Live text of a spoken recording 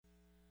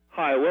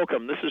Hi,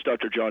 welcome. This is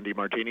Dr. John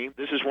DeMartini.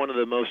 This is one of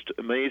the most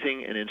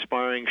amazing and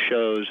inspiring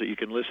shows that you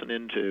can listen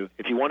into.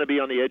 If you want to be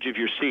on the edge of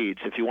your seats,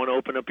 if you want to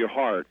open up your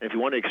heart, if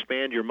you want to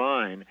expand your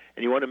mind,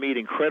 and you want to meet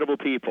incredible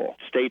people,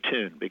 stay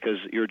tuned because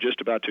you're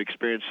just about to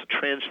experience a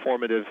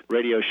transformative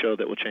radio show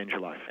that will change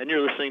your life. And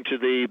you're listening to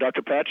the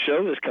Dr. Pat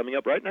Show that's coming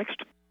up right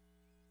next.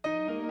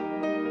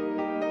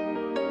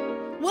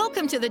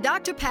 Welcome to the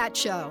Dr. Pat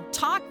Show.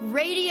 Talk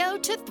radio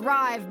to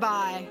thrive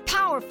by.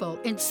 Powerful,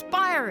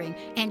 inspiring,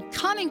 and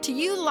coming to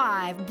you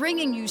live,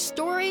 bringing you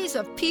stories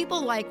of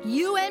people like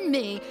you and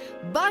me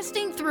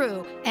busting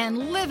through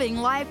and living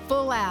life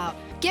full out.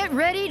 Get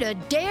ready to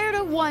dare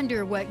to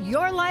wonder what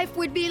your life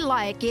would be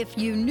like if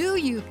you knew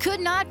you could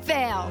not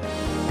fail.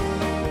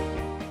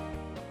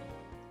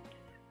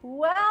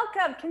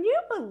 Welcome. Can you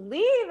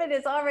believe it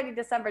is already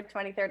December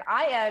 23rd?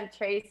 I am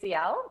Tracy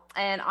L.,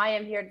 and I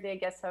am here today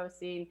guest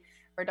hosting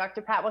for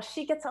Dr. Pat. Well,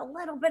 she gets a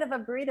little bit of a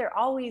breather,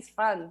 always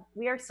fun.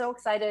 We are so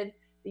excited.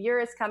 The year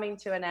is coming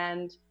to an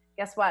end.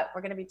 Guess what? We're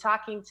going to be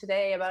talking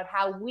today about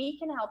how we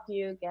can help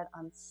you get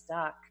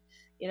unstuck.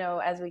 You know,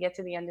 as we get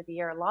to the end of the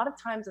year, a lot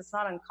of times it's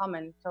not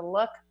uncommon to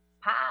look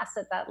past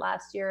at that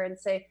last year and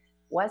say,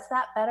 was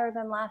that better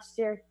than last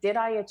year? Did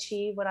I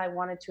achieve what I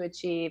wanted to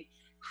achieve?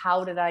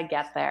 How did I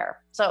get there?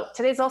 So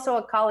today's also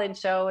a call-in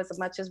show, as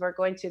much as we're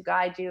going to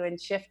guide you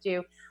and shift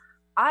you.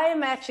 I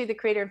am actually the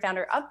creator and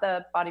founder of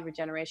the Body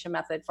Regeneration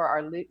Method for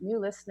our new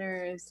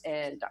listeners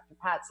and Dr.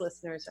 Pat's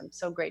listeners. I'm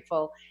so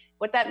grateful.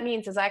 What that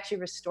means is I actually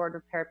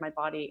repaired my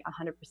body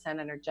 100%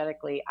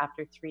 energetically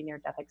after 3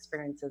 near-death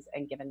experiences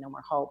and given no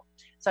more hope.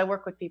 So I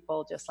work with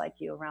people just like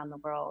you around the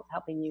world,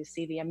 helping you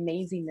see the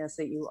amazingness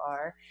that you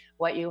are,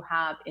 what you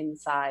have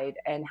inside,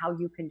 and how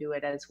you can do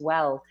it as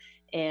well.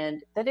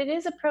 And that it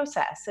is a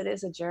process, it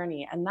is a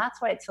journey. And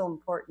that's why it's so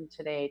important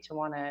today to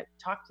want to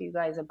talk to you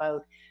guys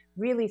about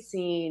really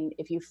seeing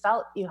if you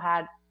felt you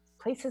had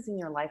places in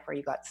your life where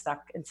you got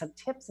stuck, and some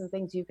tips and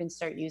things you can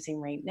start using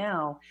right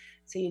now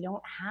so you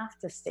don't have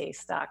to stay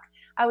stuck.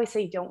 I always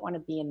say you don't want to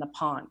be in the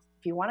pond.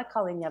 If you want to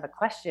call in, you have a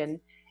question,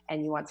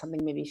 and you want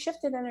something maybe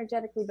shifted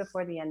energetically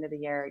before the end of the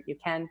year, you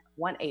can.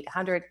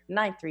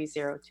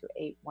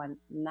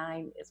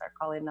 1-800-930-2819 is our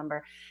call-in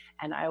number.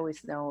 And I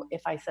always know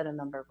if I said a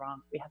number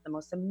wrong, we have the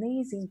most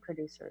amazing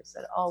producers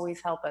that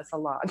always help us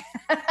along.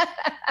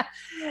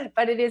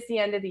 But it is the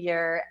end of the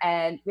year,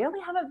 and we only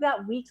have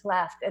about a week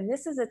left. And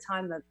this is a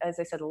time that, as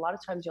I said, a lot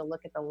of times you'll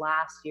look at the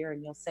last year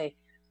and you'll say,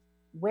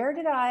 where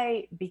did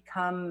I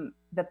become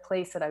the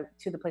place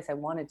I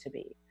wanted to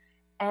be?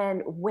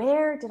 And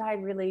where did I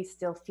really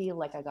still feel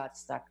like I got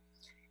stuck?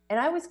 And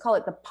I always call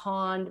it the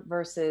pond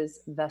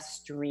versus the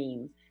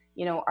stream.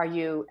 You know,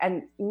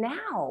 and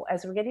now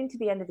as we're getting to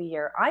the end of the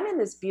year, I'm in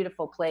this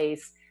beautiful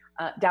place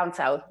down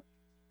south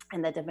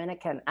in the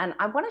Dominican. And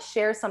I want to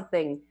share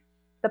something.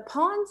 The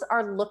ponds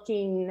are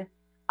looking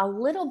a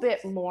little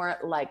bit more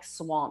like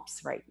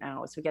swamps right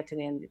now as we get to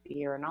the end of the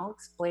year. And I'll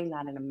explain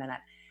that in a minute.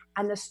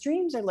 And the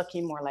streams are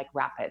looking more like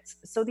rapids.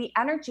 So the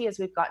energy as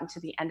we've gotten to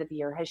the end of the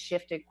year has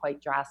shifted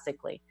quite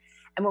drastically.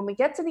 And when we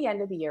get to the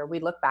end of the year, we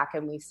look back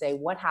and we say,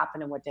 what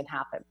happened and what didn't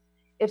happen?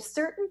 If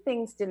certain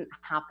things didn't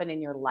happen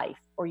in your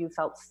life or you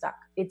felt stuck,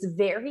 it's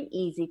very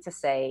easy to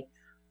say,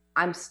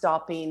 I'm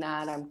stopping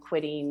that, I'm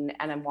quitting,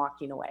 and I'm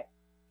walking away.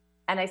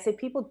 And I say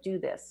people do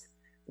this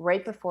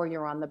right before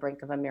you're on the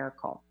brink of a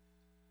miracle.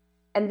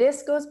 And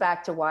this goes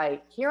back to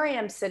why here I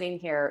am sitting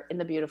here in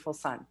the beautiful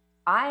sun.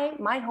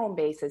 My home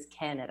base is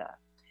Canada.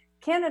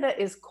 Canada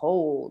is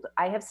cold.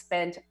 I have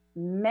spent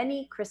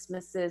many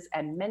Christmases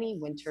and many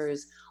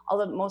winters,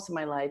 most of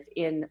my life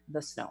in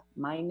the snow,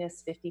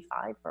 minus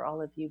 55 for all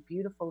of you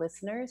beautiful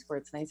listeners, where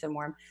it's nice and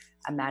warm.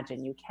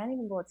 Imagine you can't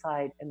even go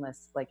outside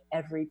unless like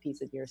every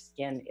piece of your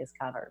skin is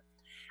covered.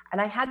 And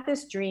I had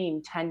this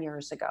dream 10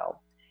 years ago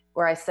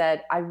where I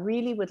said, I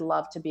really would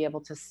love to be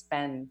able to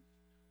spend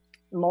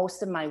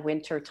most of my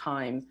winter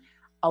time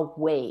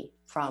away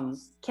from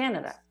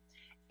Canada.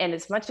 And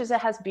as much as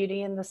it has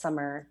beauty in the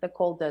summer, the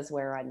cold does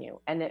wear on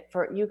you. And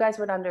for you guys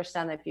would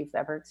understand if you've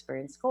ever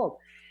experienced cold.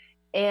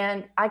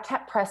 And I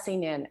kept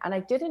pressing in, and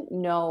I didn't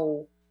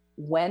know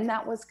when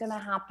that was going to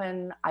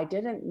happen. I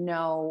didn't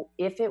know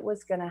if it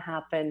was going to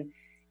happen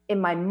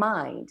in my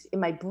mind, in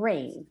my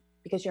brain,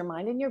 because your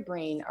mind and your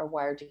brain are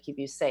wired to keep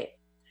you safe.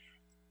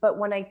 But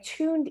when I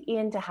tuned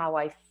into how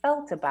I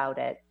felt about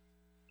it,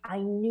 I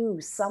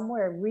knew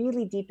somewhere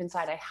really deep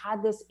inside, I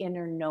had this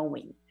inner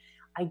knowing.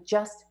 I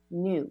just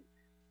knew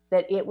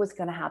that it was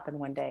going to happen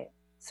one day.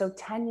 So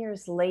 10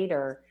 years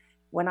later,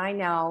 when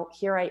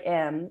here I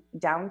am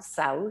down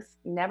south,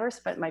 never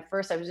spent I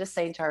was just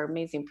saying to our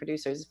amazing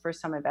producers, the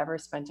first time I've ever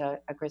spent a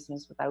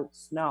Christmas without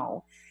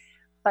snow.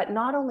 But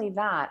not only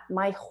that,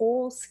 my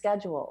whole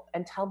schedule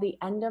until the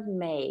end of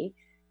May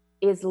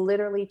is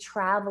literally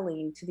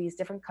traveling to these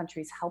different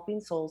countries, helping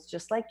souls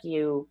just like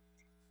you,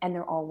 and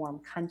they're all warm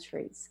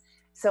countries.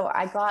 So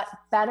I got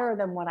better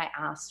than what I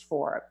asked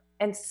for.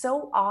 And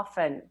so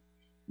often,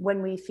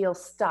 when we feel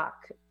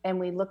stuck and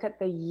we look at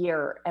the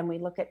year and we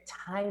look at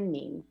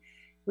timing,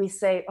 we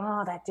say,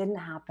 oh, that didn't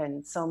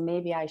happen, so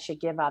maybe I should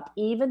give up,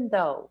 even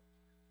though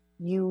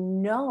you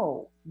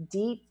know,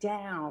 deep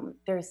down,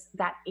 there's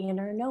that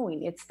inner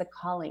knowing. It's the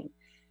calling.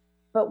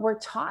 But we're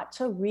taught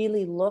to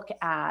really look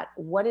at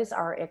what is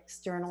our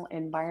external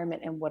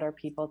environment and what are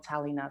people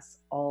telling us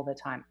all the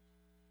time.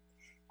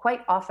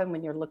 Quite often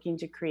when you're looking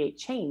to create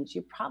change,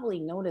 you probably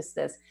notice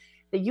this,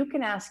 that you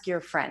can ask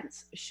your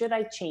friends, should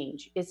I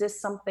change? Is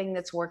this something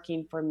that's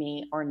working for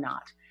me or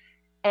not?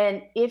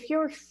 And if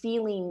you're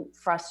feeling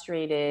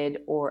frustrated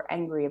or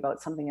angry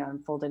about something that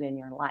unfolded in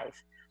your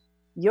life,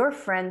 your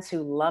friends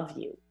who love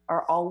you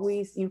are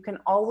always, you can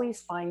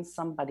always find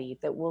somebody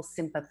that will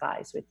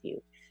sympathize with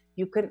you.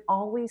 You can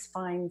always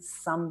find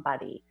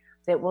somebody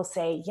that will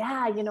say,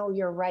 yeah, you know,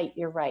 you're right,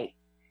 you're right.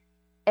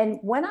 And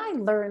when I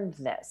learned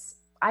this,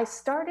 I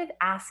started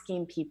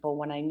asking people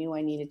when I knew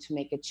I needed to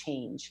make a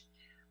change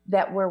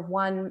that were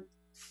one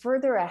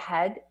further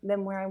ahead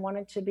than where I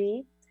wanted to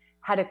be,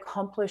 had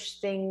accomplished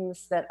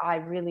things that I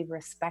really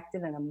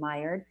respected and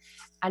admired,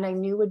 and I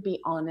knew would be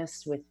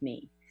honest with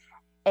me.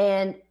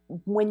 And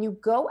when you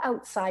go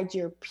outside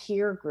your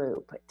peer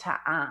group to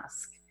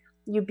ask,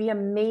 you'd be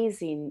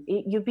amazed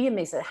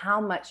at how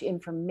much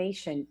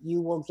information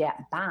you will get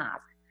back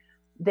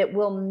that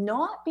will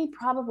not be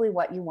probably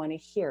what you want to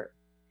hear.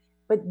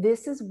 But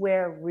this is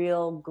where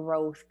real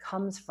growth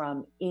comes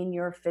from in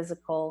your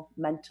physical,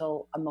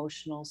 mental,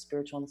 emotional,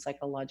 spiritual, and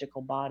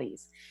psychological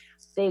bodies.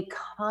 They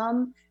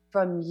come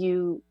from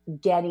you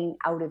getting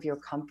out of your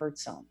comfort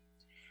zone.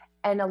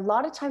 And a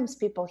lot of times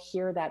people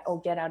hear that, oh,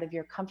 get out of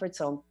your comfort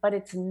zone, but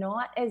it's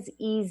not as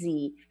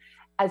easy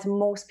as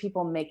most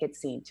people make it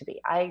seem to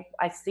be. I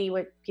see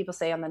what people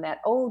say on the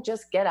net, oh,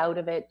 just get out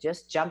of it,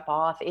 just jump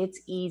off,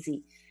 it's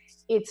easy.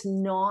 It's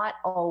not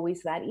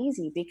always that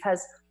easy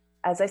because,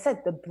 as I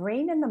said, the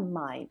brain and the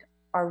mind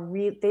are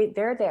real,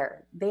 they're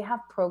there. They have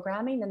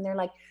programming and they're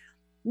like,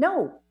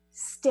 no,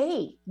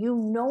 stay. You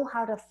know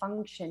how to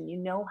function. You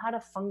know how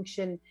to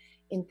function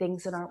in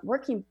things that aren't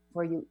working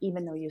for you,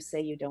 even though you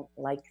say you don't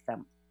like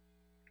them.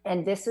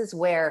 And this is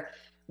where,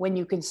 when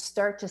you can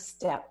start to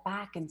step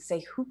back and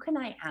say, who can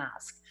I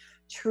ask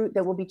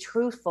that will be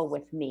truthful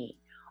with me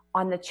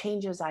on the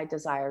changes I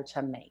desire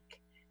to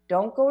make?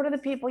 Don't go to the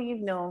people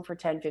you've known for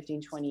 10,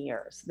 15, 20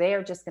 years. They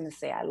are just going to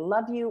say, I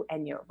love you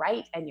and you're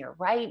right and you're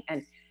right.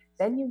 And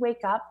then you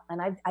wake up,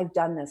 and I've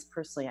done this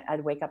personally.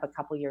 I'd wake up a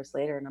couple years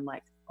later and I'm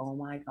like, oh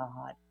my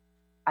God,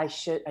 I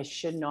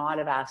should not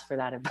have asked for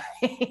that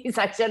advice.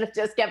 I should have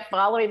just kept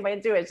following my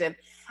intuition.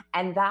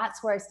 And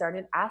that's where I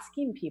started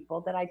asking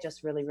people that I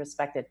just really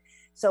respected.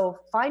 So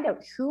find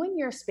out who in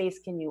your space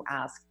can you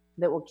ask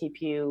that will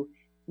keep you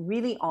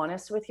really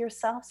honest with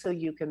yourself so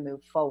you can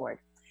move forward.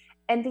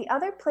 And the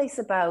other place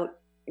about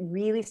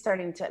really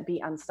starting to be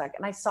unstuck,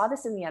 and I saw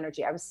this in the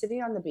energy. I was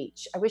sitting on the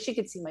beach. I wish you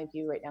could see my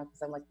view right now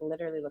because I'm like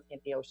literally looking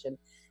at the ocean.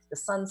 The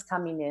sun's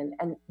coming in.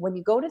 And when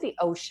you go to the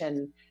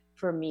ocean,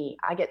 for me,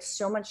 I get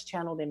so much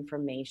channeled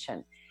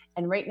information.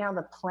 And right now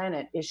the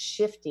planet is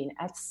shifting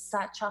at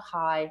such a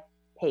high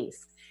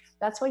pace.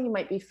 That's why you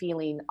might be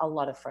feeling a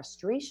lot of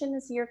frustration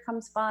as the year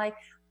comes by,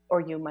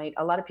 or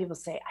a lot of people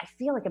say, I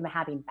feel like I'm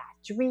having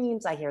bad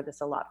dreams. I hear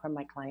this a lot from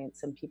my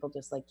clients and people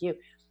just like you.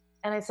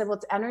 And I said, well,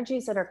 it's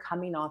energies that are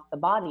coming off the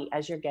body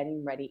as you're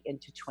getting ready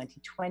into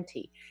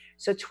 2020.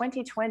 So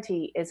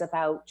 2020 is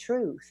about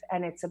truth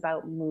and it's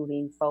about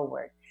moving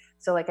forward.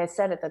 So like I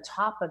said, at the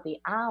top of the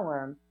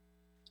hour,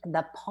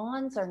 the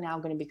ponds are now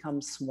going to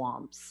become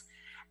swamps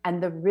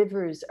and the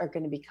rivers are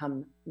going to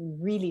become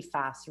really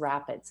fast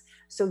rapids.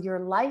 So your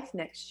life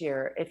next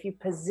year, if you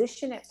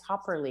position it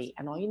properly,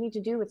 and all you need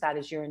to do with that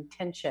is your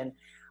intention,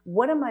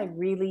 what am I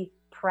really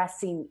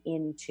pressing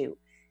into?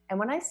 And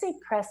when I say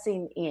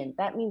pressing in,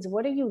 that means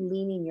what are you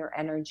leaning your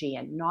energy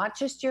in? Not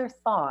just your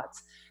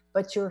thoughts,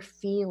 but your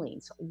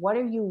feelings. What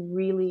are you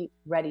really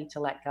ready to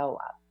let go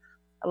of?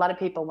 A lot of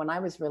people, when I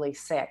was really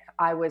sick,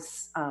 I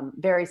was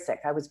very sick.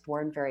 I was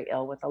born very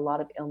ill with a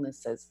lot of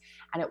illnesses.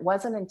 And it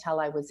wasn't until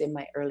I was in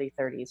my early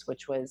 30s,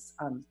 which was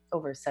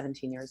over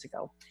 17 years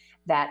ago,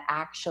 that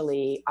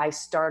actually I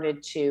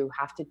started to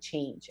have to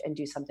change and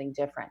do something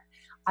different.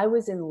 I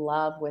was in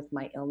love with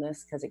my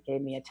illness because it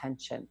gave me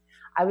attention.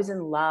 I was in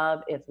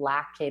love if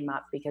lack came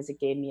up because it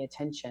gave me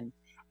attention.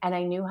 And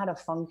I knew how to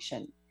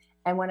function.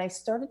 And when I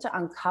started to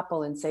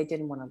uncouple and say I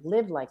didn't want to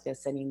live like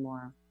this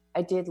anymore,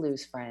 I did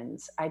lose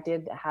friends. I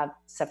did have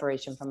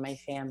separation from my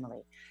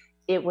family.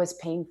 It was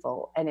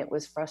painful and it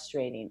was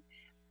frustrating.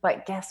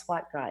 But guess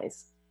what,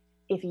 guys?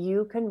 If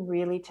you can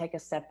really take a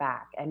step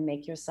back and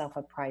make yourself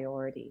a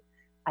priority,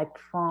 I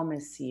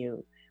promise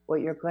you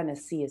what you're going to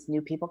see is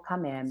new people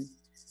come in.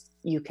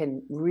 You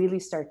can really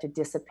start to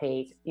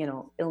dissipate,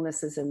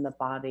 illnesses in the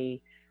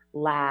body,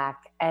 lack,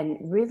 and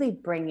really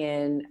bring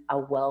in a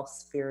wealth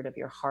spirit of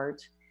your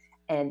heart.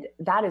 And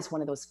that is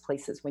one of those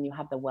places when you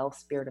have the wealth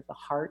spirit of the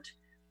heart,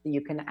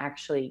 you can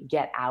actually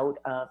get out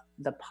of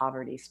the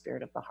poverty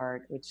spirit of the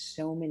heart, which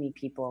so many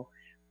people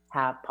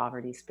have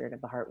poverty spirit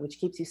of the heart, which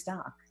keeps you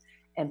stuck.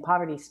 And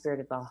poverty spirit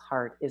of the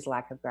heart is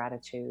lack of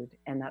gratitude.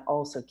 And that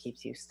also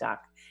keeps you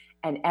stuck.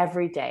 And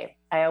every day,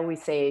 I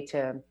always say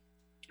to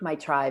my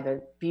tribe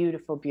of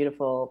beautiful,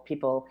 beautiful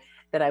people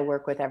that I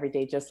work with every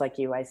day, just like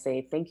you. I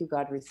say, thank you,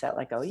 God, reset,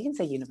 let go. You can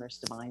say universe,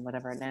 divine,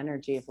 whatever, an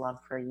energy of love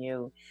for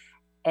you.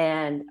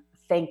 And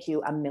thank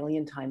you a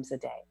million times a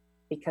day,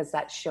 because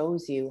that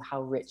shows you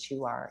how rich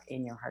you are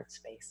in your heart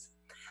space.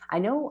 I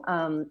know,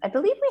 I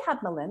believe we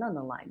have Malin on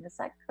the line. Is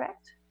that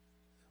correct?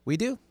 We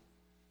do.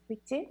 We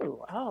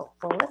do. Oh,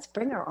 well, let's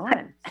bring her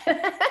on.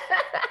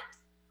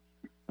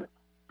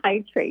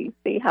 Hi,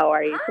 Tracy. How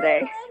are you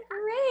today? Hi,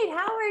 great.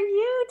 How are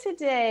you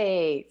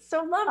today?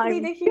 So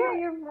lovely to hear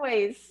your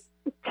voice.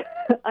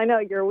 I know,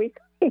 you're a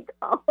weekly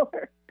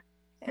caller.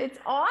 It's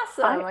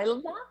awesome. I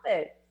love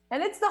it.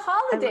 And it's the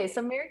holiday,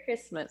 so Merry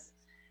Christmas.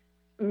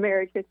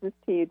 Merry Christmas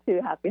to you, too.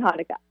 Happy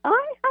Hanukkah.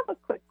 I have a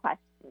quick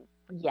question.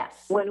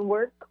 Yes. When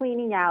we're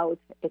cleaning out,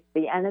 it's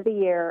the end of the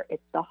year,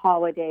 it's the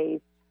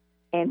holidays,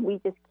 and we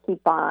just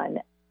keep on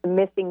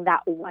missing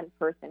that one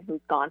person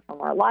who's gone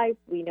from our life.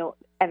 We know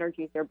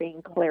energies are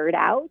being cleared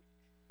out,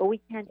 but we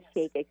can't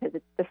shake it because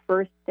it's the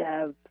first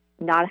of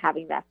not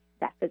having that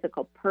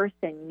physical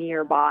person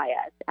nearby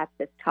us at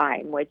this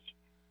time, which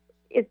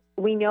is,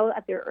 we know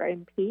that they're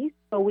in peace,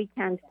 but we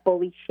can't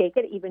fully shake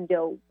it, even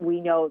though we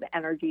know the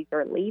energies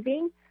are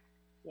leaving.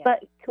 Yeah. But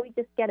can we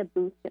just get a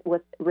boost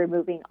with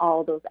removing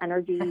all those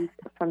energies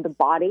from the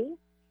body?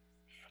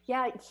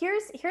 Yeah,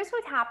 here's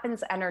what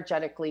happens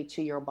energetically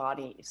to your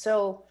body.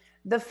 So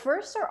the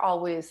first are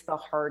always the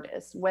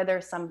hardest, whether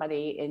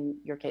somebody, in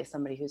your case,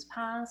 somebody who's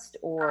passed,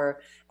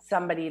 or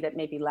somebody that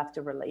maybe left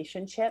a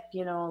relationship,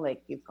 you know,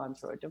 like you've gone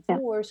through a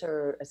divorce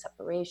or a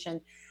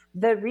separation.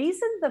 The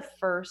reason the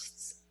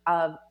firsts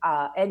of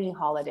any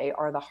holiday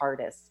are the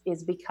hardest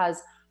is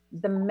because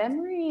the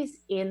memories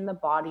in the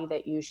body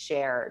that you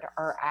shared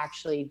are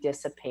actually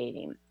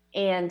dissipating.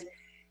 And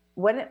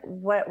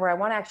where I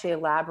want to actually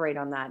elaborate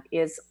on that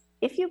is,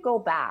 if you go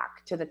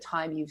back to the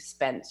time you've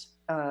spent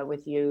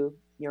with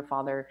your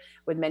father,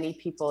 with many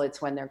people, it's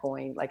when they're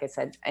going, like I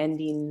said,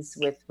 endings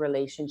with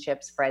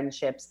relationships,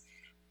 friendships.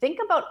 Think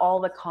about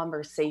all the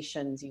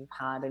conversations you've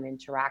had and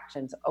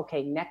interactions.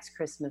 Okay, next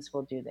Christmas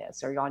we'll do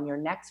this, or on your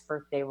next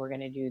birthday we're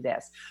going to do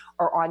this,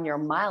 or on your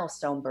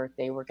milestone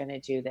birthday we're going to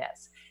do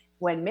this.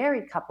 When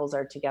married couples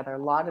are together,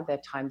 a lot of the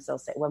times they'll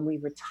say, when we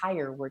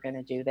retire, we're going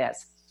to do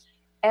this.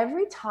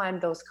 Every time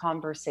those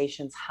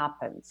conversations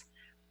happens,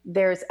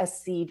 there's a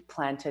seed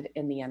planted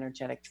in the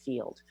energetic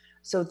field.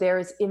 So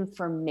there's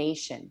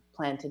information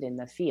planted in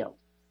the field.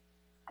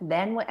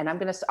 Then, and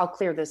I'll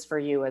clear this for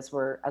you as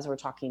we're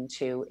talking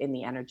to in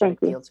the energetic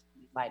fields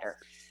later.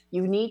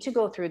 You need to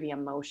go through the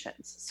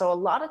emotions. So a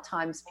lot of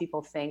times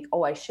people think,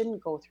 oh, I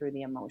shouldn't go through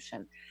the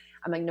emotion.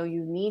 I'm like, no,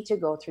 you need to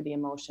go through the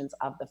emotions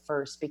of the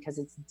first, because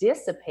it's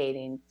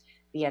dissipating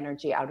the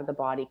energy out of the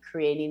body,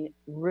 creating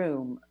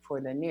room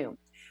for the new.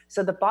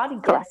 So the body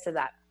gets to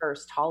that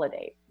first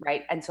holiday,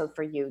 right? And so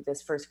for you,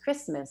 this first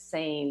Christmas,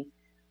 saying,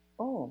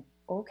 oh,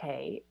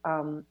 okay,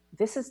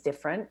 this is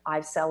different.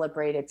 I've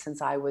celebrated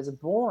since I was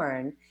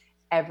born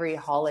every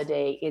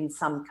holiday in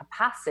some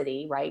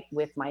capacity, right?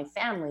 With my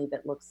family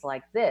that looks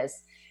like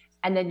this.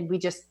 And then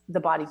the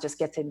body just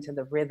gets into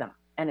the rhythm.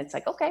 And it's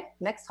like, okay,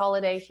 next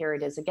holiday, here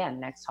it is again.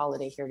 Next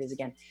holiday, here it is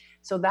again.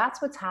 So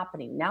that's what's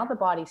happening. Now the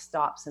body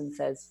stops and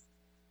says,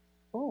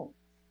 oh,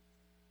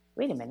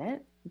 wait a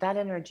minute. That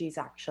energy is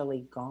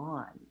actually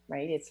gone,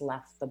 right? It's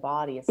left the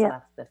body, it's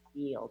left the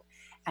field.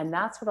 And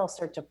that's what I'll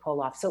start to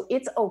pull off. So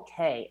it's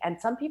okay. And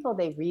some people,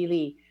 they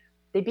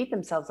beat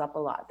themselves up a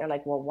lot. They're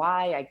like, well,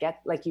 why? I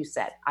get, like you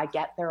said, I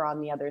get there on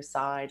the other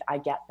side. I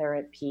get there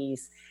at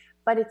peace,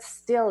 but it's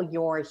still,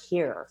 you're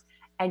here.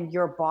 And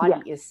your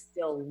body is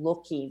still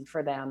looking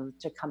for them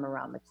to come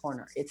around the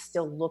corner. It's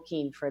still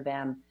looking for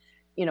them,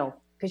 you know,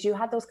 because you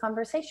had those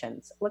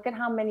conversations. Look at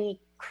how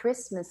many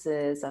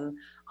Christmases and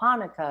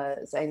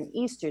Hanukkahs and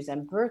Easters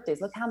and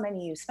birthdays. Look how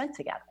many you spent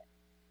together.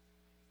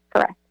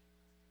 Correct.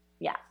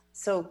 Yeah.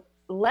 So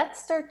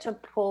let's start to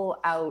pull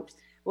out.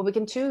 What we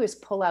can do is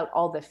pull out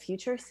all the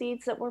future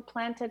seeds that were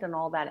planted and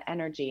all that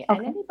energy. Okay.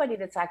 And anybody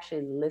that's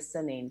actually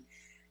listening,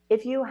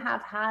 if you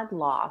have had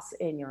loss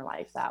in your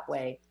life that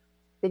way,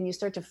 then you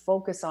start to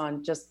focus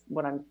on just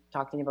what I'm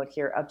talking about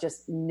here, of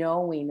just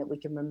knowing that we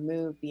can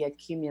remove the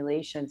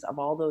accumulations of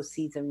all those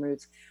seeds and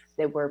roots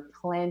that were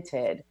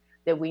planted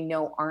that we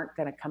know aren't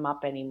going to come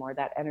up anymore.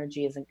 That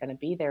energy isn't going to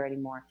be there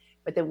anymore,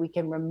 but that we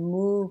can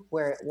remove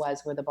where it was,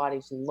 where the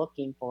body's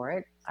looking for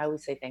it. I would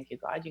say, thank you,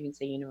 God. You can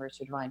say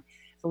universe or divine,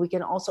 but we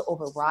can also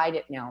override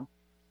it now,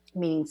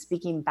 meaning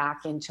speaking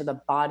back into the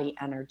body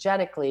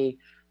energetically,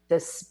 the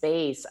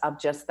space of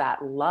just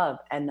that love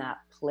and that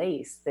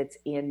place that's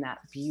in that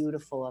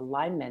beautiful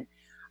alignment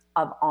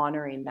of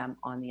honoring them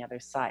on the other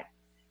side.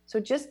 So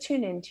just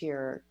tune into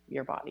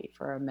your body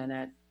for a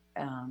minute,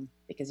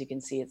 because you can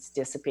see it's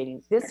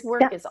dissipating. This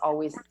work is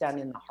always done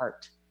in the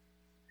heart.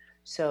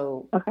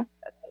 So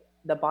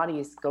the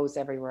body goes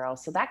everywhere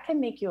else. So that can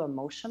make you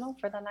emotional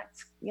for the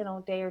next,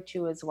 day or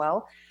two as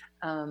well.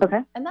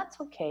 And that's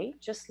okay.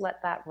 Just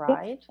let that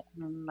ride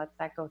and let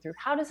that go through.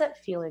 How does it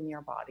feel in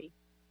your body?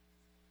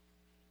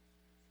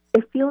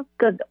 It feels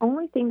good. The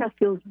only thing that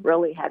feels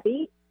really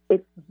heavy,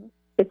 it's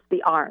It's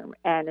the arm,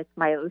 and it's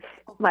my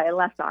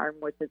left arm,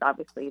 which is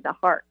obviously the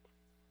heart.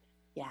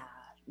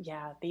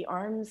 Yeah, the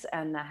arms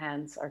and the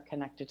hands are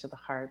connected to the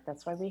heart.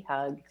 That's why we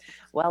hug.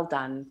 Well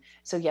done.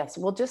 So yes,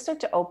 we'll just start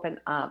to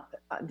open up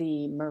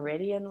the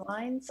meridian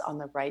lines on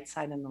the right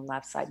side and the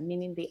left side,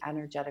 meaning the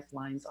energetic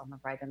lines on the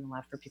right and the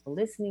left. For people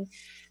listening,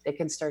 they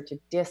can start to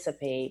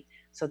dissipate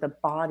so the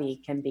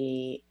body can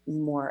be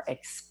more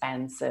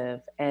expansive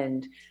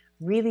and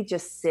really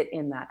just sit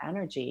in that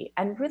energy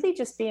and really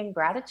just be in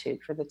gratitude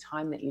for the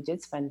time that you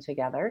did spend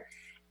together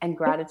and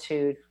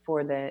gratitude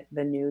for the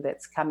new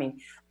that's coming.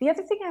 The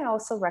other thing I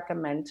also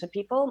recommend to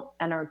people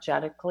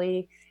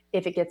energetically,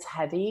 if it gets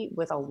heavy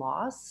with a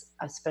loss,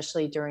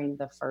 especially during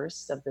the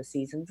first of the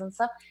seasons and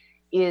stuff,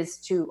 is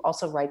to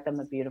also write them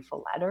a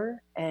beautiful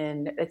letter.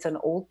 And it's an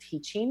old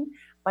teaching,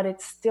 but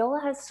it still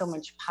has so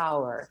much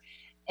power.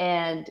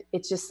 And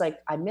it's just like,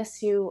 I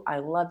miss you, I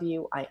love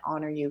you, I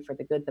honor you for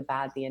the good, the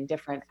bad, the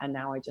indifferent, and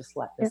now I just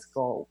let this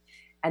go.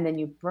 And then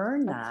you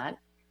burn that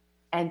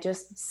and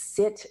just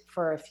sit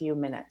for a few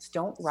minutes.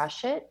 Don't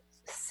rush it.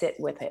 Sit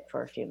with it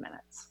for a few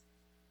minutes.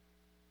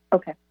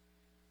 Okay.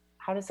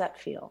 How does that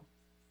feel?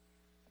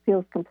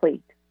 Feels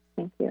complete.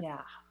 Thank you. Yeah.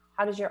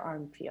 How does your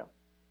arm feel?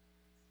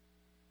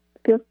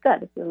 Feels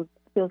good. It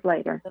feels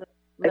lighter.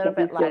 A little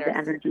bit lighter. The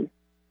energy.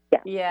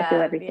 Yeah, I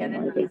feel everything the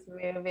energy's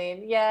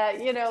moving. Yeah,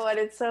 you know what?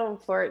 It's so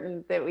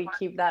important that we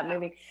keep that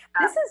moving.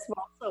 This is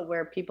also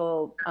where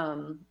people,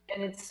 and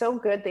it's so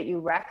good that you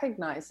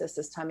recognize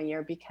this time of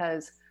year,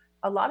 because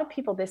a lot of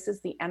people, this is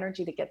the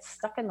energy that gets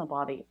stuck in the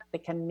body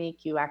that can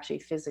make you actually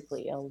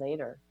physically ill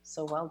later.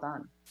 So well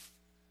done.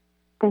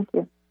 Thank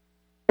you.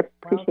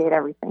 Appreciate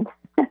everything.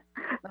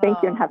 Thank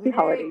you, and happy Merry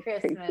holidays.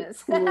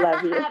 Christmas.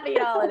 Love you. Happy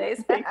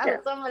holidays. Take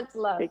care. So much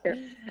love. Take care.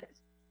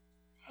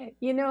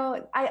 You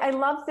know, I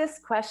love this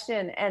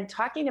question and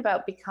talking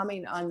about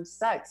becoming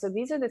unstuck. So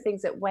these are the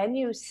things that when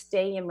you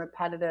stay in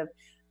repetitive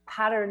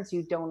patterns,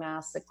 you don't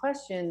ask the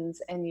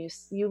questions, and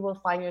you will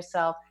find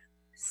yourself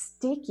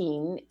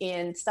sticking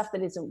in stuff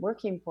that isn't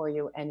working for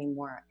you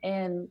anymore.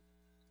 And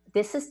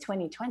this is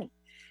 2020.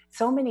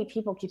 So many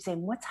people keep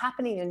saying, what's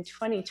happening in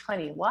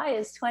 2020? Why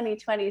is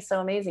 2020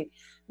 so amazing?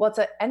 Well, it's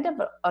the end of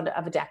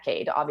a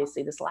decade.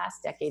 Obviously, this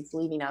last decade's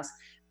leaving us.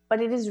 But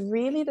it is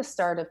really the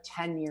start of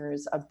 10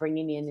 years of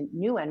bringing in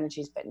new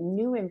energies, but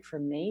new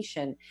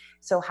information.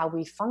 So how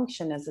we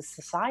function as a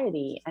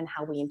society and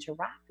how we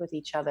interact with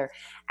each other.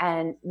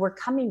 And we're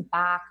coming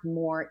back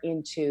more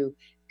into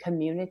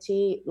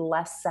community,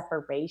 less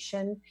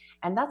separation.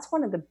 And that's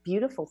one of the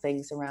beautiful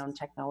things around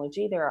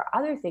technology. There are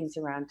other things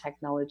around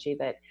technology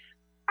that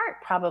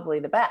aren't probably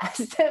the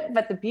best.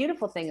 But the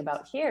beautiful thing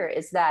about here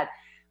is that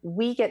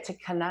we get to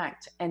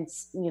connect and,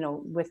 you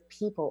know, with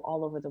people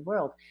all over the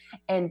world.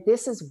 And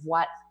this is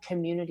what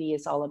community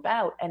is all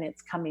about. And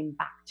it's coming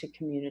back to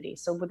community.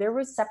 So there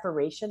was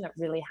separation that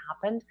really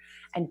happened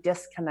and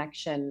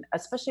disconnection,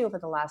 especially over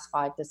the last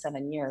 5 to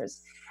 7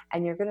 years.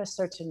 And you're going to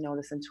start to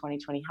notice in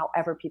 2020,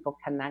 however people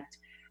connect,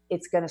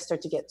 it's going to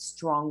start to get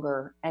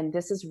stronger. And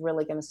this is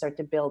really going to start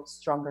to build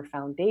stronger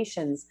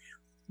foundations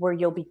where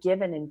you'll be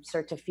given and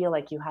start to feel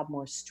like you have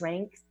more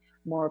strength,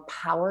 more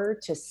power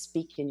to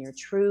speak in your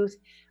truth,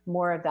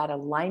 more of that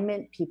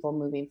alignment, people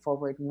moving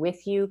forward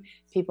with you,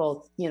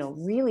 people, you know,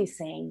 really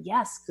saying,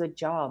 yes, good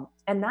job.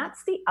 And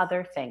that's the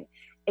other thing.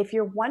 If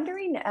you're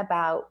wondering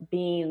about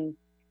being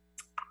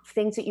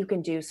things that you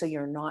can do so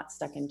you're not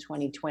stuck in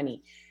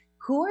 2020,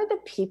 who are the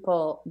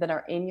people that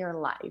are in your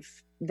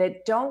life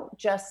that don't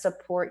just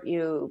support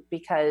you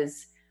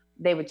because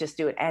they would just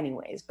do it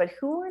anyways, but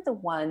who are the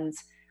ones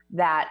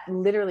that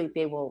literally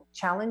they will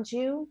challenge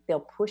you,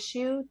 they'll push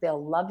you,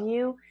 they'll love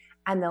you,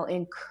 and they'll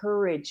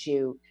encourage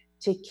you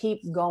to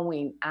keep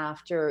going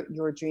after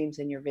your dreams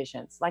and your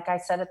visions. Like I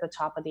said at the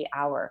top of the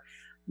hour,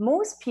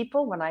 most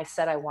people, when I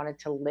said I wanted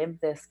to live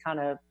this kind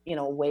of, you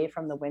know, away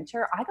from the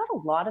winter, I got a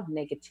lot of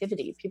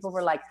negativity. People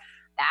were like,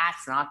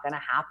 that's not going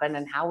to happen.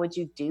 And how would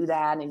you do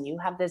that? And you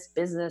have this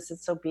business,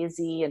 it's so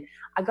busy. And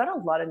I got a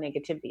lot of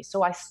negativity.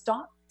 So I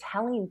stopped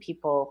telling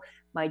people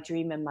my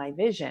dream and my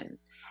vision.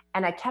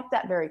 And I kept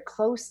that very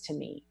close to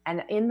me.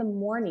 And in the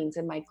mornings,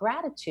 in my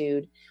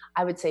gratitude,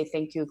 I would say,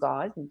 thank you,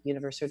 God,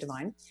 universe or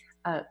divine,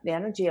 the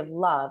energy of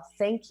love.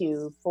 Thank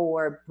you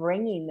for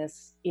bringing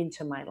this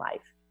into my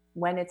life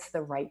when it's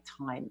the right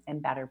time,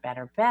 and better,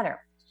 better, better.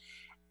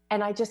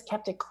 And I just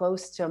kept it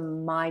close to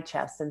my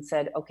chest and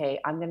said, okay,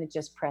 I'm going to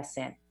just press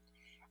in.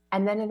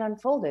 And then it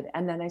unfolded.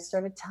 And then I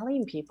started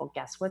telling people,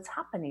 guess what's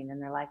happening?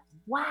 And they're like,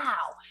 wow,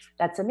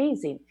 that's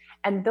amazing.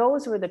 And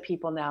those were the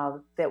people now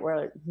that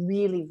were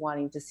really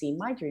wanting to see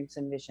my dreams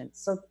and visions.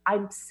 So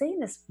I'm saying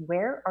this,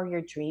 where are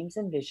your dreams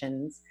and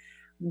visions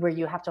where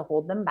you have to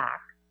hold them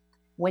back?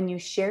 When you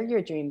share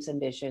your dreams and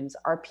visions,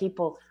 are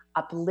people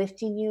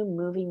uplifting you,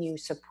 moving you,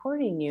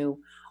 supporting you,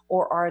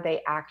 or are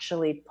they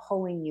actually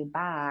pulling you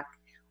back?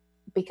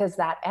 Because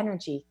that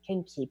energy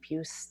can keep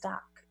you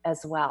stuck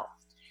as well.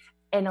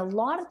 And a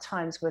lot of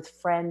times with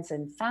friends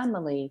and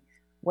family,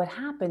 what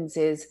happens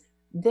is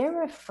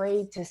they're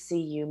afraid to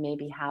see you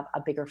maybe have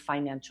a bigger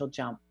financial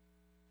jump,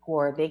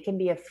 or they can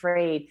be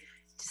afraid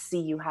to see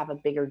you have a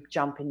bigger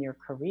jump in your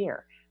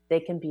career. They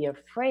can be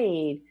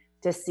afraid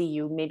to see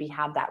you maybe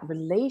have that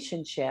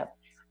relationship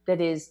that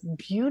is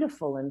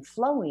beautiful and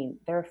flowing.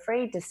 They're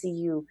afraid to see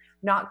you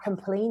not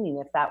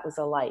complaining if that was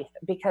a life,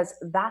 because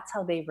that's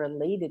how they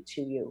related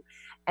to you.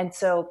 And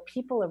so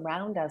people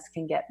around us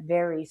can get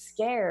very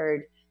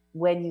scared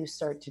when you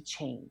start to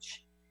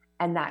change.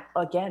 And that,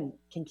 again,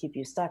 can keep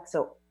you stuck.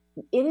 So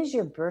it is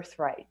your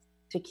birthright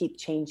to keep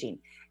changing.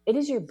 It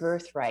is your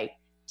birthright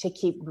to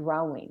keep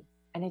growing.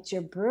 And it's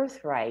your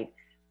birthright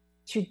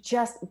to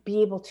just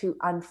be able to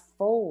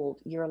unfold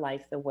your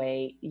life the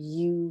way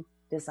you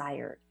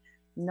desired,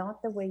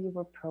 not the way you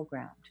were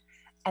programmed.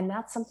 And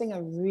that's something I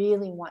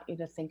really want you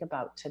to think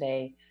about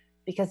today,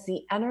 because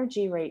the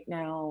energy right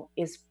now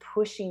is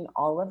pushing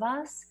all of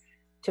us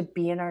to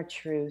be in our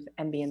truth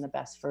and be in the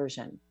best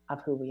version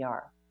of who we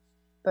are.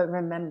 But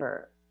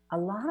remember, a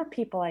lot of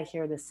people I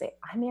hear this say,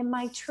 I'm in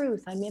my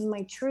truth,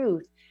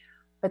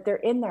 but they're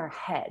in their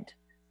head.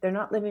 They're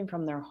not living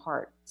from their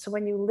heart. So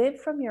when you live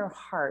from your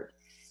heart,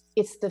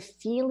 it's the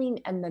feeling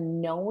and the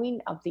knowing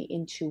of the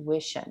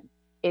intuition.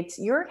 It's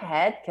your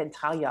head can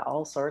tell you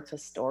all sorts of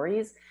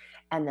stories,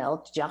 and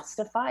they'll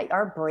justify.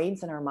 Our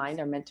brains and our mind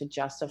are meant to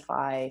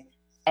justify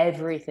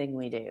everything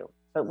we do.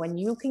 But when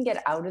you can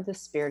get out of the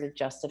spirit of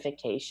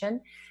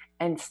justification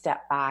and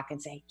step back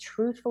and say,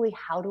 truthfully,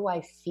 how do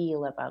I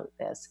feel about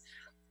this?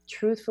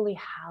 Truthfully,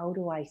 how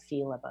do I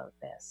feel about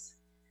this?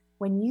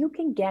 When you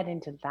can get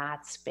into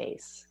that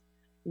space,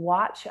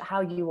 watch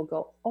how you will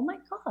go, oh my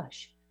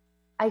gosh,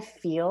 I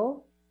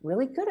feel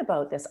really good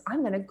about this.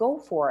 I'm going to go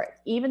for it,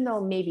 even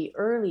though maybe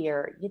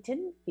earlier you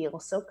didn't feel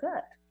so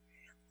good.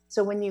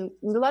 So a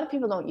lot of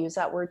people don't use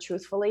that word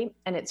truthfully,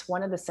 and it's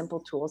one of the simple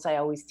tools I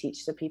always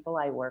teach the people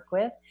I work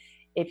with.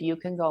 If you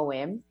can go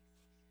in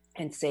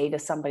and say to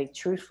somebody,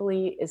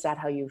 truthfully, is that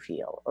how you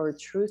feel? Or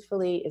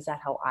truthfully, is that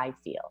how I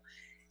feel?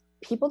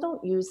 People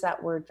don't use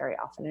that word very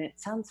often, and it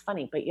sounds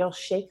funny, but you'll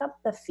shake up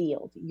the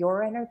field,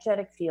 your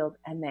energetic field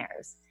and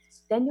theirs.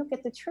 Then you'll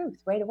get the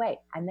truth right away.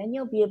 And then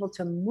you'll be able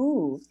to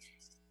move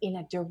in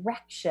a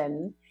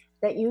direction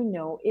that you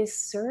know is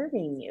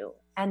serving you.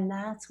 And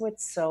that's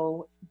what's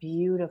so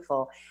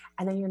beautiful.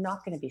 And then you're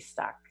not going to be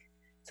stuck.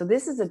 So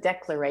this is a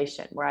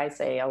declaration where I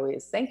say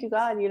always, thank you,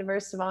 God,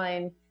 universe,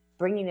 divine,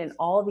 bringing in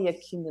all the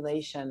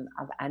accumulation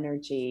of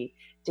energy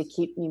to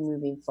keep me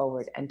moving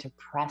forward and to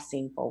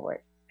pressing forward.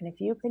 And if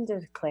you can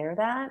declare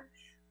that,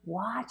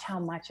 watch how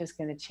much is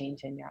going to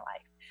change in your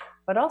life.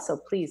 But also,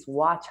 please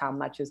watch how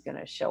much is going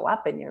to show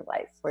up in your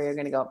life, where you're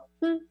going to go,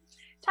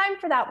 time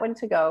for that one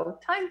to go,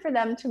 time for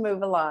them to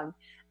move along.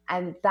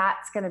 And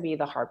that's going to be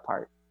the hard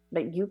part.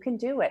 But you can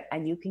do it,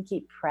 and you can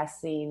keep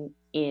pressing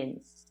in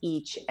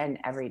each and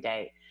every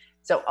day.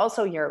 So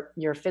also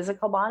your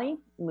physical body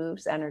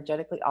moves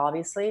energetically,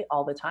 obviously,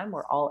 all the time.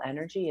 We're all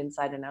energy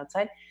inside and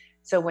outside.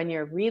 So when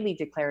you're really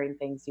declaring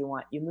things you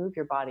want, you move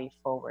your body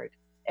forward.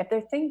 If there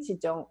are things you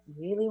don't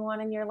really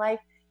want in your life,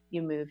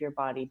 you move your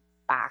body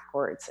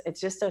backwards. It's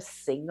just a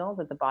signal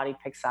that the body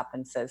picks up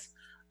and says,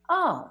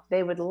 oh,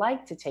 they would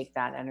like to take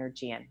that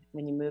energy in.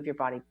 When you move your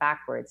body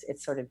backwards,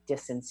 it sort of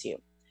distances you.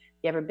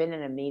 You ever been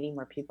in a meeting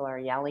where people are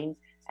yelling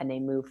and they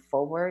move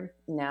forward?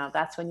 Now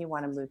that's when you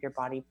want to move your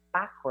body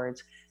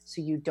backwards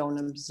so you don't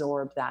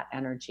absorb that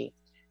energy.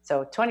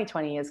 So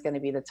 2020 is going to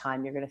be the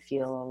time you're going to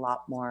feel a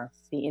lot more.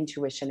 The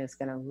intuition is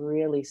going to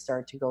really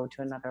start to go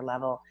to another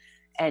level.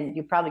 And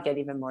you probably get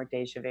even more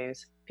deja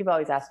vus. People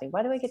always ask me,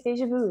 why do I get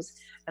deja vus?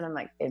 And I'm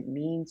like, it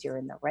means you're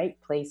in the right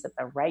place at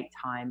the right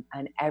time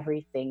and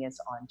everything is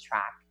on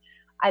track.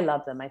 I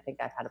love them. I think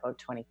I've had about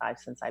 25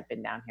 since I've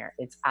been down here.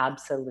 It's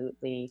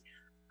absolutely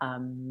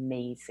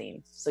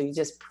amazing. So you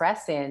just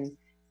press in,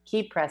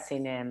 keep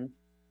pressing in,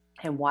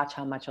 and watch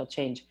how much will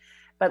change.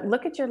 But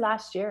look at your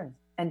last year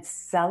and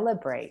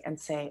celebrate and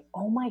say,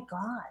 oh my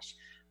gosh,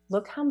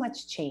 look how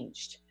much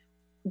changed.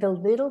 The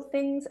little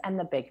things and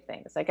the big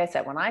things. Like I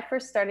said, when I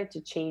first started to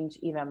change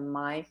even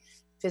my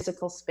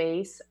physical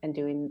space and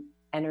doing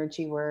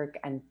energy work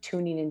and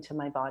tuning into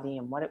my body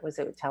and what it was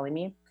telling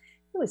me,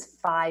 it was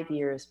 5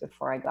 years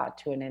before I got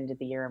to an end of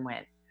the year and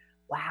went,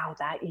 wow,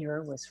 that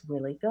year was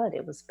really good.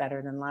 It was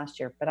better than last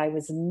year. But I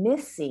was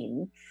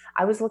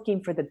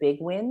looking for the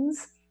big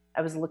wins.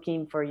 I was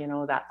looking for,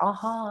 that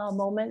aha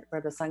moment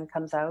where the sun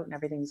comes out and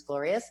everything's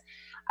glorious.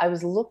 I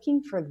was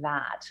looking for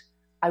that.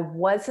 I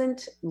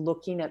wasn't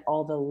looking at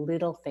all the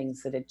little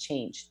things that had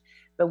changed.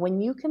 But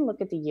when you can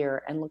look at the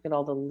year and look at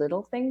all the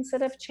little things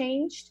that have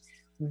changed,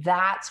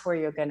 that's where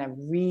you're going to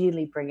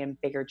really bring in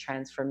bigger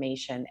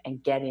transformation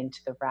and get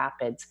into the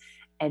rapids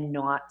and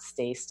not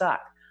stay stuck.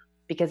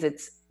 Because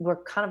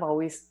we're kind of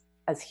always,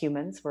 as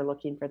humans, we're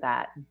looking for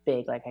that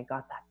big, like I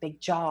got that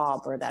big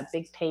job or that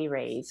big pay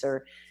raise,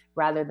 or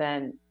rather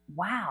than,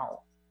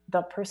 wow,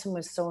 the person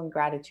was so in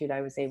gratitude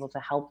I was able to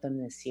help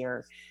them this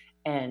year.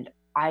 And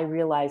I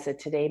realized that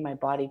today my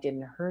body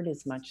didn't hurt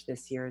as much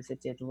this year as it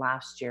did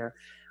last year.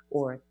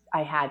 Or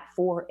I had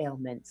 4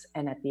 ailments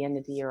and at the end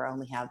of the year I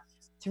only have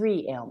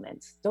 3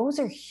 ailments. Those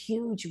are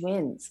huge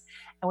wins.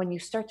 And when you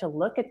start to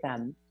look at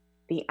them,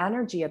 the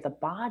energy of the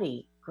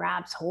body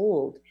grabs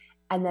hold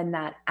And then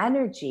that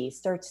energy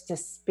starts to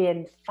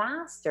spin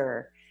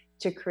faster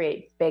to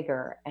create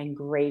bigger and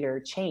greater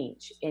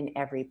change in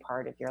every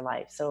part of your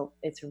life. So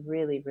it's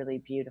really, really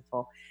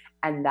beautiful.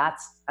 And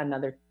that's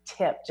another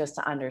tip just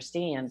to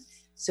understand,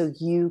 so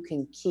you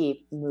can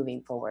keep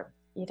moving forward.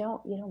 You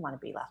don't want to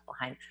be left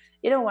behind.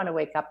 You don't want to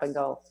wake up and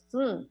go,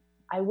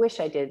 I wish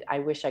I did, I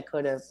wish I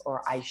could have,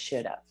 or I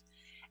should have.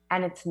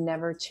 And it's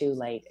never too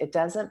late. It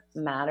doesn't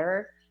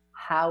matter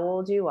how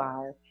old you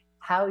are,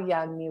 how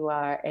young you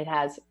are. It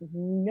has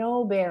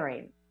no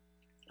bearing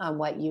on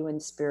what you in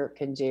spirit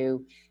can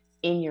do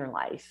in your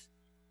life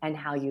and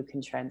how you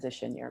can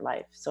transition your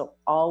life. So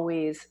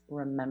always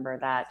remember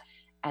that,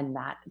 and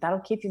that'll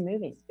keep you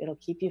moving. It'll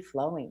keep you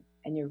flowing,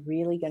 and you're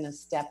really going to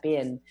step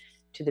in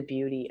to the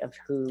beauty of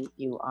who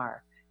you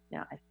are.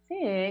 Now, I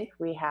think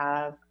we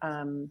have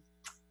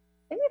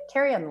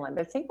Carrie on the line,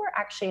 but I think we're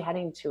actually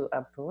heading to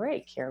a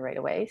break here right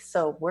away.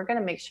 So we're going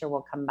to make sure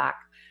we'll come back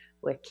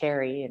with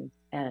Carrie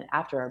and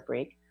after our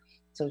break.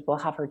 So we'll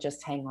have her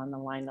just hang on the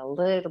line a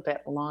little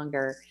bit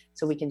longer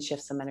so we can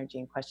shift some energy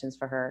and questions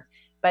for her.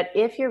 But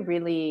if you're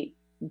really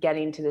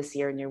getting to this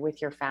year and you're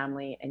with your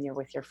family and you're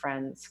with your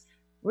friends,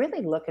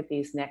 really look at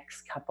these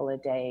next couple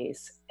of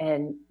days.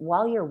 And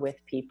while you're with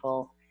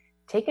people,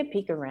 take a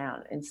peek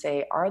around and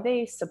say, are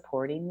they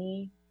supporting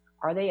me?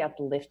 Are they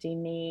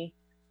uplifting me?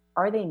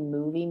 Are they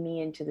moving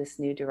me into this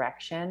new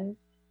direction?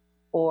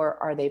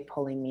 Or are they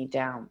pulling me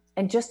down?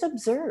 And just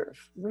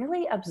observe,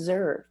 really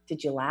observe.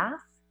 Did you laugh?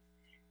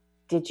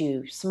 Did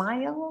you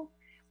smile?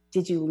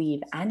 Did you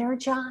leave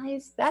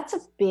energized? That's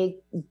a big,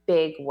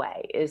 big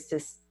way, is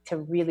just to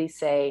really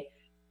say,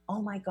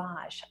 oh my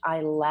gosh, I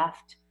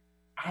left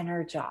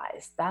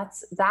energized.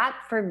 That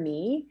for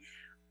me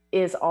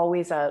is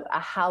always a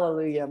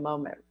hallelujah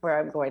moment where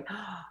I'm going,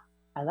 oh,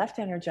 I left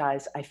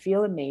energized. I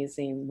feel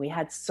amazing. We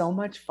had so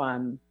much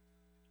fun.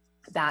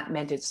 That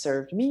meant it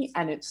served me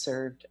and it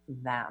served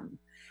them.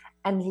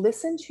 And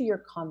listen to your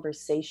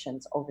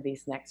conversations over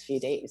these next few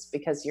days,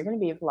 because you're going to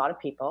be with a lot of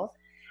people,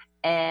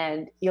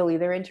 and you'll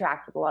either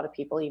interact with a lot of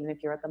people, even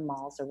if you're at the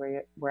malls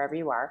or wherever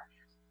you are.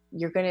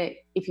 You're going to,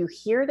 if you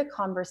hear the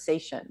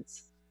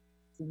conversations,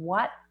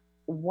 what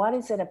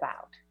is it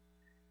about?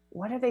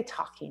 What are they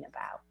talking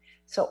about?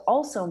 So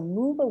also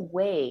move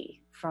away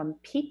from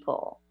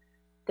people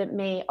that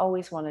may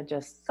always want to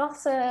just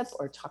gossip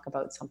or talk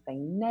about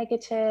something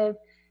negative,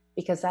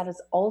 because that is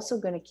also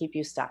going to keep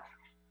you stuck.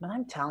 But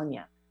I'm telling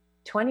you,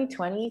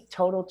 2020,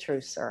 total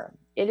truth serum.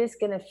 It is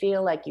going to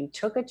feel like you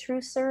took a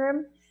truth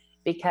serum,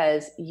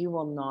 because you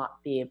will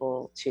not be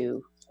able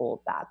to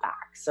hold that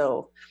back.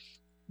 So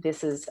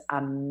this is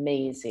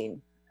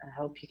amazing. I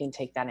hope you can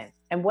take that in.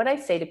 And what I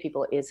say to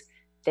people is,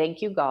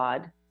 thank you,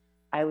 God.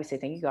 I always say,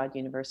 thank you, God,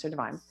 universe or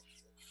divine.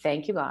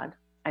 Thank you, God.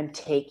 I'm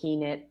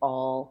taking it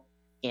all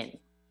in.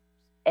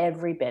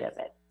 Every bit of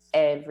it.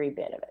 Every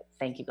bit of it.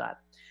 Thank you, God.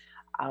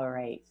 All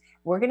right.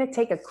 We're going to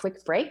take a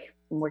quick break,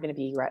 and we're going to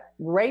be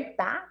right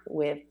back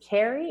with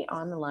Carrie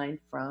on the line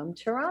from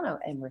Toronto,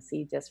 and we'll see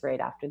you just right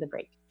after the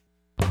break.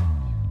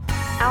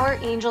 Our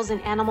angels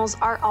and animals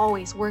are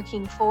always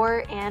working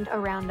for and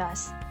around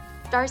us.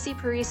 Darcy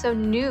Pariso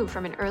knew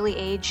from an early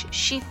age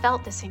she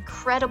felt this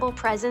incredible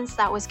presence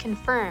that was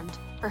confirmed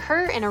for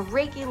her in a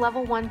Reiki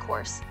Level 1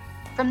 course.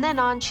 From then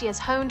on, she has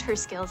honed her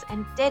skills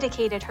and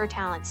dedicated her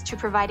talents to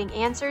providing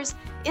answers,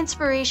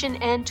 inspiration,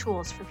 and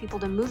tools for people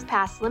to move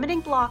past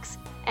limiting blocks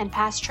and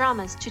past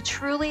traumas to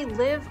truly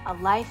live a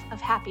life of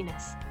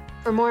happiness.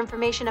 For more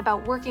information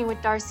about working with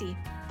Darcy,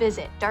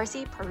 visit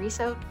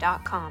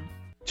darcypariso.com.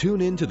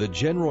 Tune in to The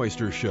Jen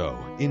Royster Show,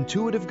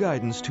 intuitive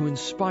guidance to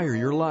inspire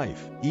your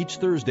life, each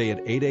Thursday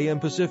at 8 a.m.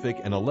 Pacific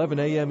and 11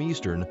 a.m.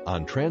 Eastern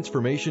on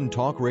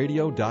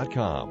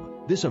TransformationTalkRadio.com.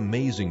 This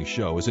amazing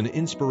show is an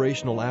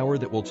inspirational hour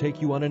that will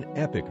take you on an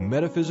epic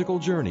metaphysical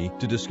journey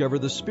to discover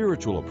the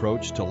spiritual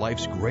approach to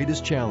life's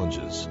greatest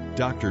challenges.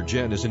 Dr.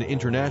 Jen is an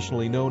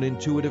internationally known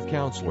intuitive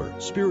counselor,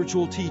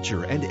 spiritual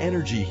teacher, and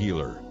energy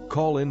healer.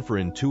 Call in for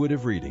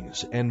intuitive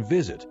readings and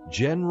visit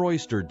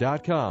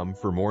JenRoyster.com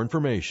for more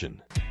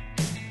information.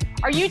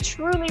 Are you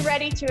truly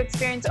ready to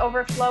experience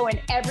overflow in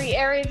every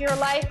area of your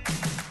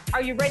life?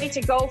 Are you ready to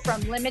go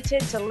from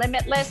limited to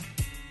limitless?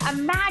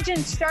 Imagine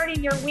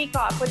starting your week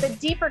off with a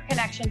deeper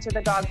connection to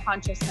the God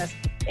consciousness.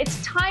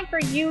 It's time for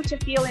you to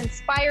feel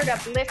inspired,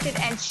 uplifted,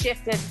 and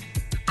shifted.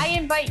 I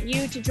invite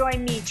you to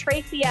join me,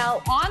 Tracy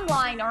L.,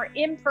 online or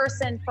in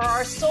person for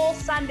our Soul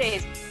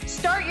Sundays.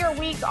 Start your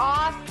week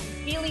off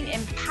feeling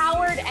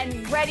empowered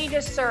and ready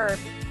to serve,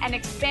 and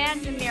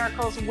expand the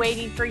miracles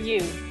waiting for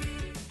you.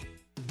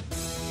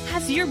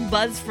 Has your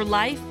buzz for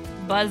life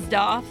buzzed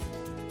off?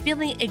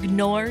 Feeling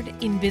ignored,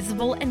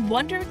 invisible, and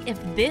wondering if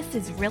this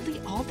is really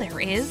all there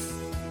is?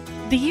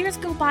 The years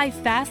go by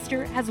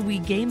faster as we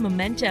gain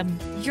momentum.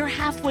 You're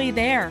halfway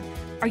there.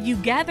 Are you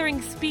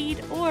gathering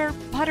speed or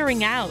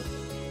puttering out?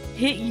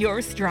 Hit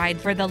your stride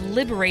for the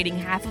liberating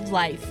half of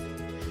life.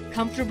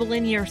 Comfortable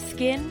in your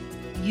skin?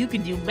 You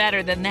can do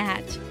better than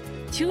that.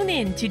 Tune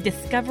in to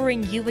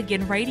Discovering You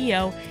Again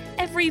Radio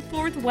every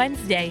fourth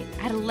Wednesday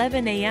at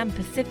 11 a.m.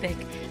 Pacific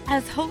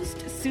as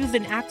host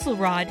Susan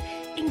Axelrod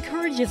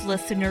encourages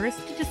listeners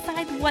to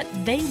decide what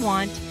they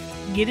want,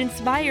 get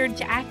inspired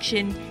to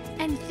action,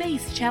 and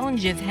face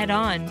challenges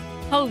head-on.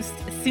 Host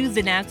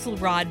Susan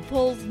Axelrod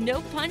pulls no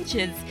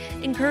punches,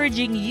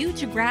 encouraging you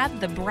to grab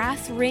the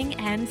brass ring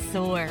and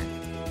soar.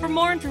 For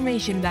more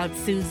information about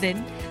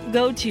Susan,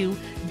 go to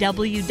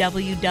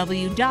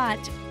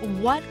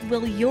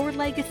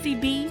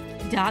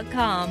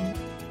www.whatwillyourlegacybe.com.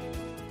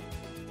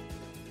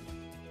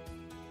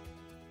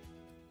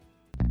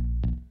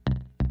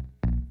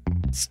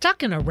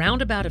 Stuck in a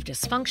roundabout of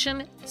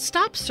dysfunction?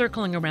 Stop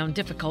circling around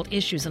difficult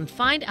issues and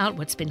find out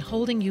what's been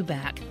holding you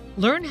back.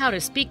 Learn how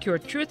to speak your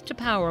truth to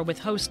power with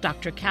host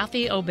Dr.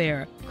 Kathy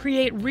Obear.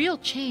 Create real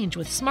change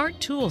with smart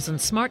tools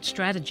and smart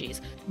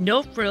strategies.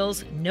 No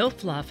frills, no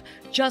fluff,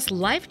 just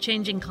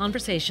life-changing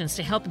conversations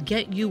to help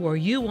get you where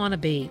you want to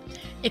be.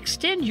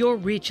 Extend your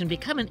reach and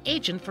become an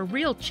agent for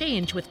real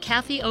change with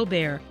Kathy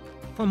Obear.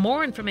 For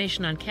more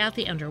information on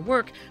Kathy and her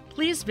work,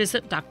 please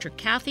visit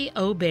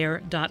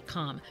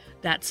drkathyobear.com.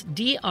 That's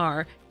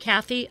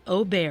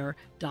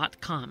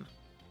drkathyobear.com.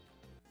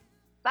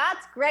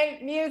 That's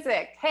great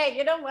music. Hey,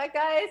 you know what,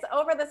 guys?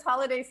 Over this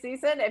holiday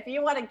season, if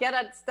you want to get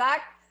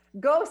unstuck,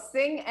 go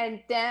sing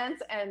and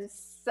dance and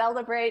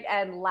celebrate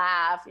and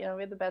laugh. You know,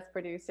 we're the best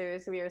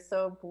producers. We are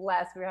so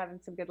blessed. We're having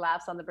some good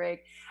laughs on the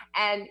break.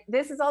 And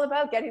this is all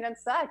about getting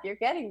unstuck. You're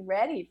getting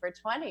ready for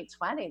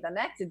 2020, the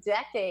next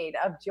decade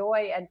of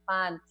joy and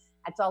fun.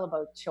 It's all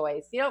about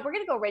choice. You know, we're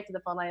going to go right to the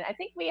phone line. I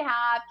think we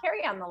have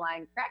Carrie on the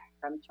line, correct,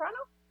 from Toronto?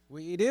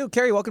 We do.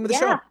 Carrie, welcome to the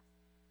show.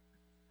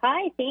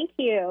 Hi, thank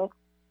you.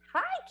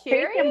 Hi,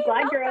 Carrie. Tracy, I'm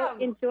glad welcome.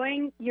 you're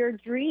enjoying your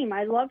dream.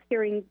 I love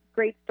hearing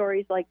great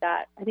stories like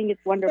that. I think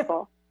it's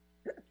wonderful.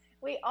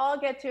 We all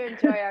get to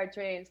enjoy our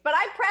dreams. But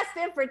I pressed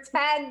in for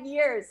 10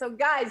 years. So,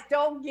 guys,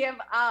 don't give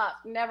up.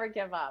 Never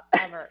give up,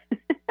 ever.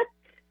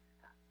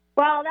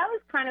 Well, that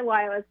was kind of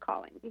why I was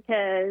calling,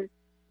 because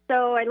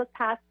so I look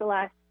past the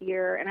last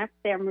year, and I have to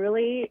say I'm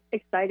really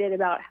excited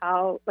about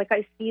how, like,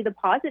 I see the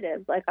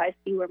positives. Like, I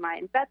see where my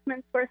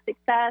investments were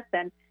success,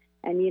 and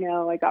you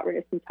know, I got rid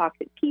of some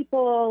toxic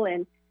people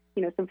and,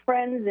 you know, some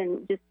friends,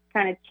 and just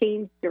kind of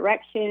changed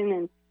direction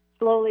and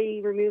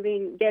slowly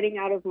getting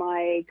out of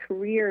my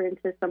career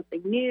into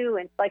something new.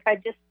 And like, I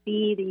just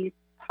see these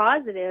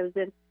positives,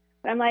 and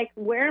I'm like,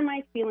 where am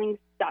I feeling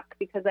stuck?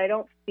 Because I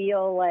don't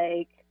feel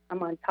like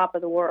I'm on top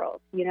of the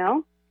world, you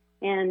know?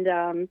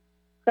 And,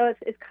 so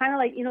it's kind of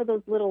like, you know,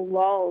 those little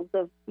lulls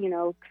of, you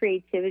know,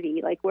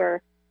 creativity, like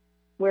where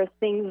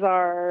things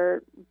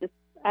are just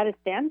at a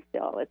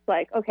standstill. It's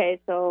like,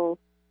 okay, so,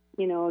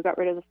 you know, I got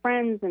rid of the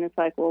friends, and it's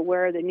like, well,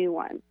 where are the new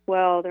ones?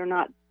 Well, they're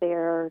not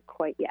there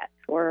quite yet.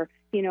 Or,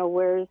 you know,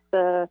 where's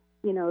the,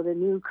 you know, the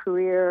new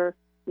career,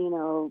 you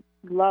know,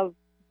 love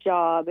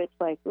job? It's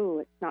like, ooh,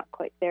 it's not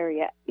quite there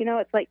yet. You know,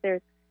 it's like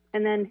there's,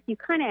 and then you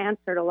kind of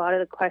answered a lot of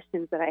the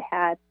questions that I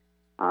had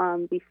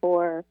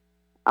before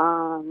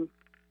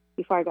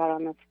I got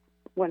on this,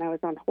 when I was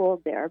on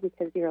hold there,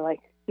 because you're like,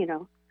 you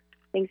know,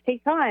 things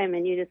take time,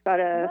 and you just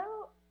gotta,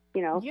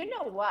 you know. You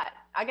know what?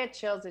 I get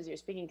chills as you're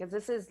speaking, because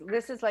this is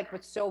like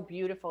what's so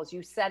beautiful is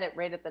you said it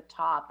right at the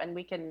top, and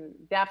we can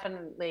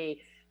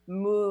definitely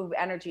move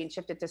energy and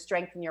shift it to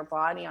strengthen your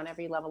body on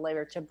every level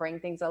layer to bring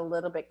things a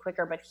little bit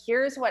quicker. But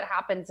here's what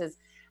happens is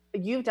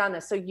you've done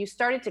this. So you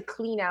started to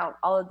clean out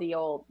all of the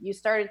old. You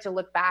started to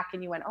look back,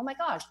 and you went, oh my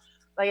gosh.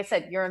 Like I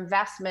said, your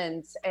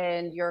investments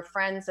and your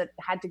friends that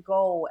had to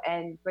go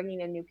and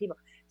bringing in new people.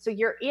 So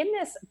you're in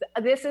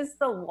this is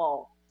the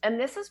lull. And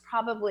this is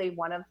probably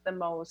one of the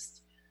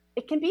most,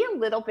 it can be a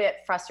little bit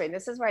frustrating.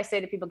 This is where I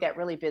say to people, get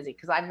really busy,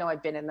 because I know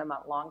I've been in them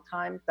a long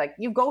time. Like,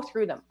 you go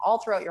through them all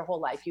throughout your whole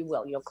life.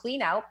 You'll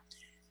clean out.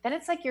 Then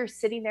it's like you're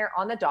sitting there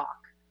on the dock.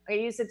 I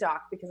use the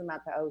dock because I'm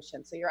at the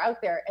ocean. So you're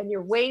out there and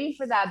you're waiting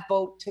for that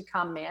boat to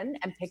come in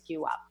and pick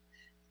you up.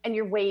 And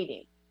you're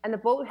waiting. And the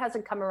boat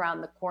hasn't come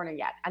around the corner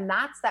yet. And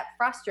that's that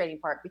frustrating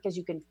part, because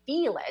you can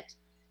feel it.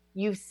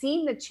 You've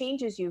seen the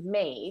changes you've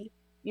made.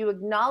 You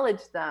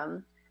acknowledge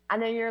them.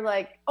 And then you're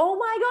like, oh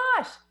my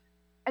gosh.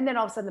 And then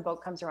all of a sudden the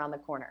boat comes around the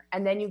corner.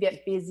 And then you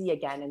get busy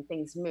again and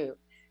things move.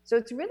 So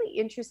it's really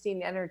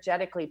interesting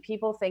energetically.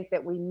 People think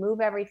that we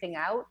move everything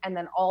out and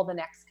then all the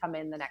next come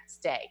in the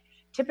next day.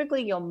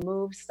 Typically, you'll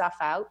move stuff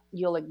out.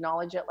 You'll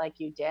acknowledge it like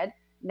you did.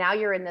 Now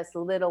you're in this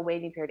little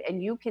waiting period,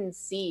 and you can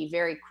see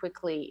very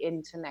quickly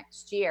into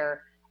next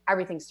year,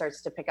 everything starts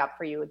to pick up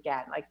for you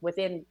again. Like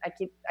within,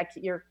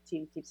 your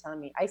team keeps telling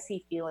me, I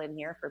see, feel in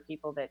here for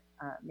people that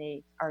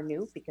are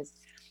new, because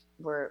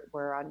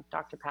we're on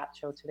Dr. Pat's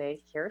show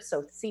today here.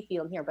 So see,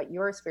 feel in here, but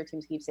your spirit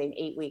teams keep saying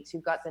 8 weeks.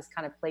 You've got this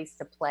kind of place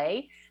to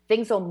play.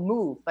 Things will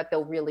move, but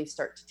they'll really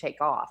start to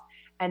take off.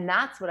 And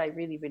that's what I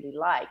really, really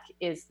like,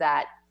 is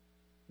that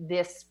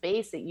this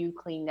space that you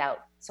cleaned out.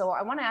 So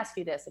I want to ask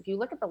you this. If you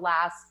look at the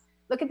last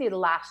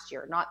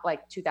year, not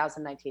like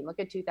 2019,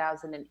 look at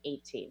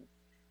 2018.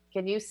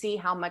 Can you see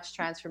how much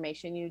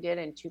transformation you did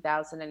in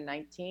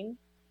 2019?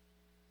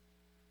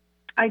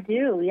 I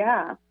do,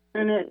 yeah.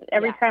 And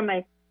every time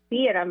I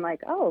see it, I'm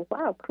like, oh,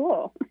 wow,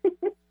 cool.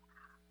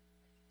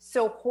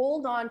 So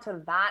hold on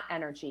to that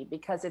energy,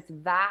 because it's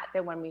that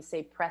when we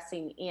say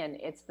pressing in,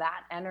 it's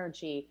that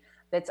energy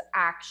that's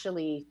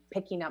actually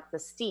picking up the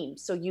steam.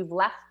 So you've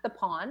left the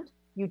pond.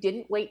 You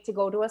didn't wait to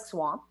go to a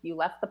swamp. You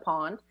left the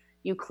pond.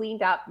 You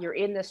cleaned up. You're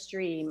in the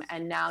stream.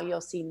 And now you'll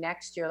see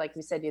next year, like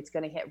we said, it's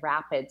going to hit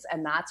rapids.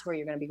 And that's where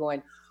you're going to be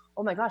going,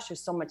 oh my gosh,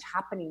 there's so much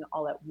happening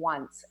all at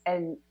once.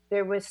 And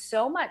there was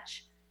so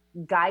much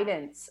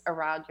guidance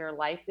around your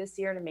life this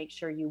year to make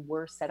sure you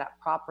were set up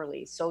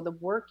properly. So the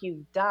work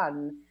you've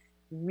done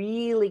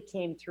really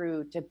came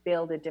through to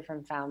build a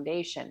different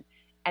foundation.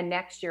 And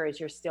next year, as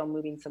you're still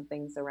moving some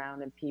things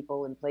around and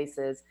people and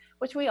places,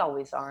 which we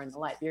always are in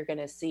life, you're going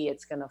to see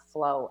it's going to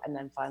flow. And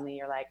then finally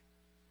you're like,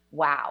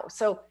 wow.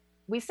 So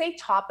we say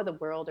top of the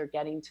world or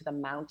getting to the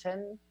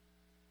mountain.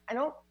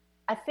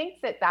 I think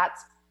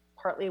that's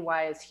partly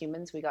why as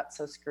humans, we got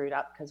so screwed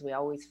up, because we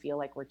always feel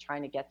like we're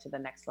trying to get to the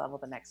next level.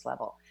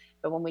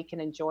 But when we can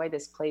enjoy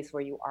this place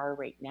where you are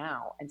right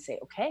now and say,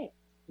 okay,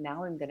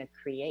 now I'm going to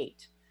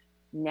create.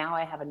 Now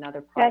I have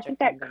another project. I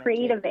think that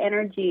creative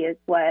energy is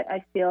what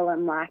I feel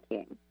I'm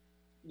lacking.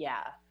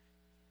 Yeah.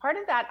 Part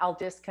of that, I'll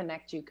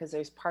disconnect you, because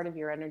there's part of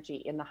your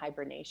energy in the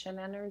hibernation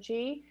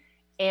energy.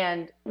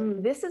 And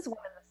this is one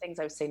of the things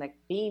I was saying, like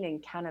being in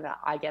Canada,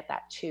 I get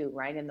that too,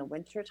 right? In the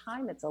winter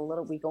time,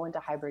 we go into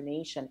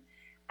hibernation.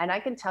 And I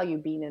can tell you,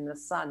 being in the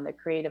sun, the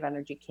creative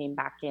energy came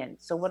back in.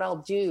 So what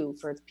I'll do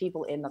for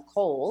people in the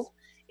cold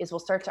is we'll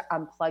start to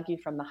unplug you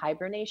from the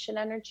hibernation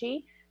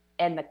energy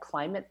and the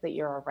climate that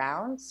you're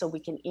around, so we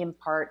can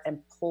impart and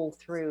pull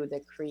through the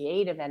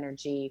creative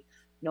energy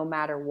no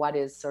matter what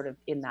is sort of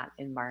in that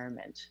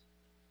environment.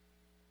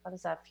 How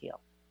does that feel?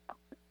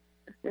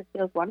 It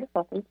feels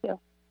wonderful. Thank you.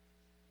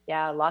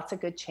 Yeah, lots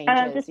of good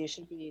changes. You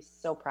should be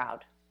so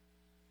proud.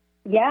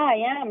 Yeah,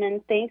 I am.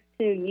 And thanks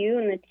to you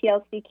and the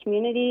TLC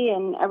community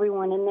and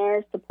everyone in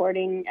there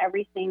supporting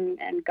everything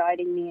and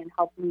guiding me and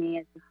helping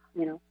me.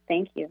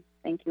 Thank you.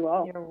 Thank you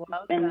all. You're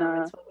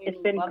welcome.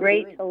 It's been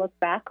great to look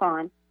back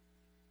on.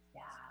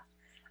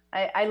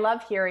 I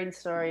love hearing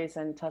stories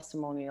and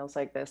testimonials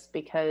like this,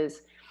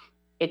 because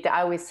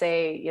I always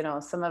say,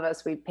 some of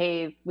us, we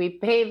paved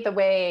the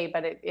way,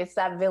 but it's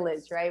that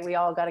village, right? We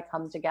all got to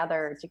come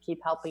together to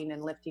keep helping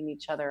and lifting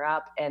each other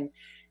up. And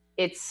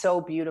it's so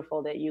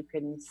beautiful that you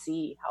can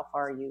see how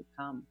far you've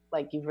come.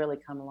 Like, you've really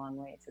come a long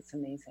ways. It's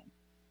amazing.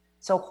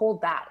 So hold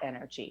that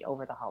energy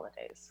over the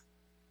holidays.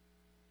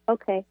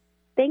 Okay.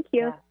 Thank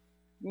you.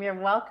 Yeah.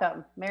 You're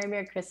welcome.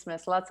 Merry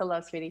Christmas. Lots of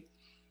love, sweetie.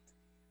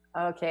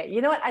 Okay.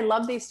 You know what? I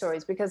love these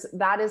stories, because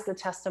that is the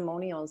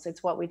testimonials.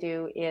 It's what we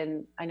do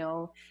I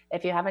know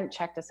if you haven't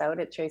checked us out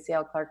at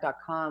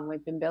tracylclark.com,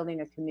 we've been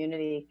building a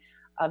community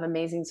of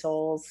amazing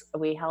souls.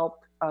 We help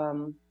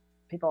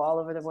people all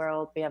over the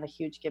world. We have a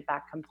huge give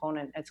back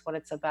component. It's what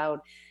it's about.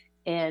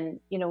 And,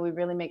 we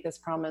really make this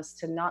promise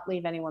to not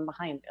leave anyone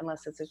behind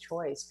unless it's a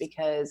choice,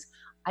 because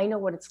I know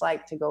what it's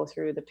like to go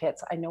through the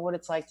pits. I know what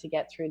it's like to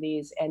get through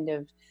these end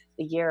of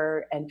the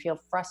year and feel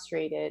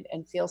frustrated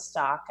and feel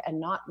stuck and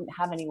not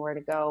have anywhere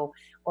to go,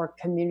 or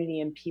community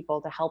and people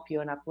to help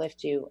you and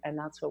uplift you. And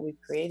that's what we've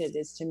created,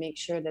 is to make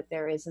sure that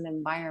there is an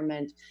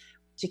environment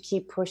to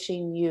keep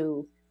pushing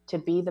you to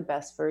be the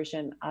best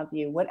version of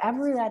you,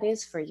 whatever that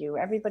is for you.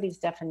 Everybody's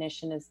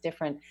definition is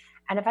different.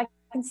 And if I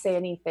can say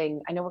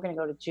anything, I know we're going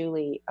to go to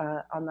Julie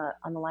on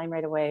the line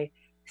right away.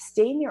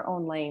 Stay in your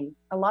own lane.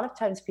 A lot of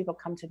times people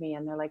come to me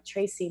and they're like,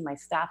 Tracy, my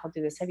staff will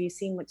do this. Have you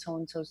seen what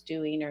so-and-so's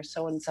doing, or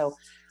so-and-so?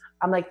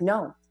 I'm like,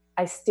 no,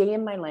 I stay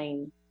in my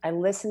lane. I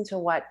listen to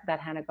what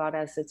that Hannah God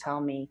has to tell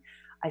me.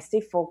 I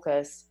stay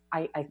focused.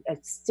 I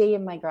stay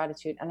in my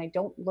gratitude, and I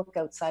don't look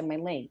outside my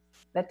lane.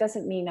 That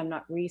doesn't mean I'm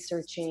not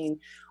researching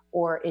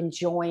or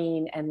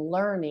enjoying and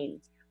learning,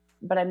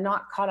 but I'm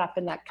not caught up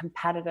in that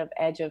competitive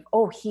edge of,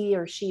 oh, he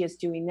or she is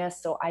doing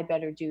this, so I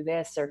better do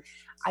this. Or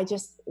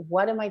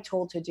what am I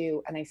told to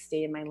do? And I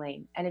stay in my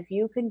lane. And if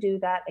you can do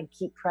that and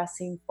keep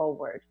pressing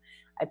forward,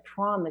 I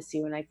promise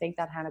you, and I thank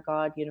that Hannah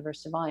God,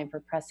 Universe Divine,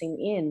 for pressing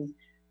in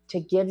to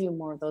give you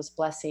more of those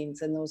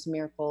blessings and those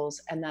miracles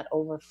and that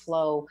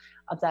overflow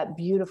of that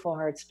beautiful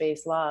heart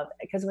space love.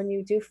 Because when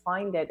you do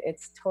find it,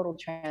 it's total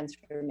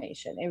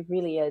transformation. It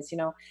really is.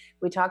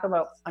 We talk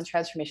about on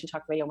Transformation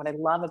Talk Radio, what I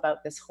love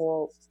about this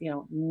whole,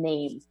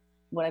 name,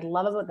 what I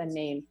love about the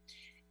name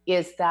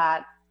is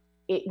that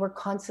we're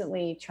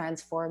constantly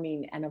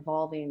transforming and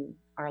evolving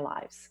our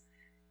lives.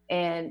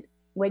 And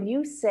when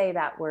you say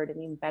that word, I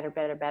mean, better,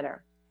 better,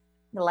 better.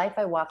 The life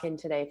I walk in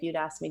today, if you'd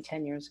asked me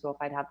 10 years ago if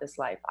I'd have this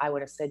life, I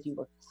would have said you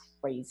were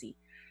crazy.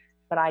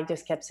 But I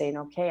just kept saying,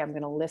 okay, I'm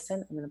going to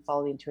listen. I'm going to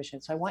follow the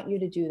intuition. So I want you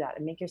to do that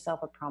and make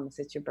yourself a promise.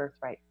 It's your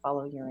birthright.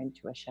 Follow your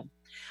intuition.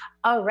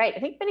 All right. I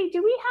think, Benny,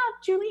 do we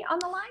have Julie on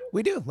the line?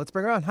 We do. Let's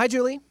bring her on. Hi,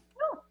 Julie.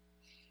 Oh.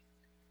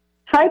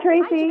 Hi,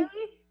 Tracy. Hi, Julie.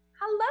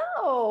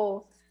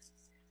 Hello.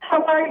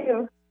 How are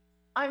you?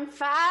 I'm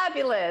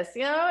fabulous.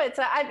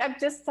 I'm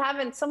just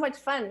having so much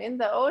fun in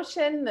the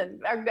ocean,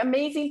 and our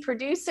amazing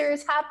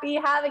producers happy,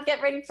 get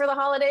ready for the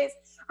holidays.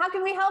 How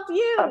can we help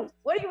you?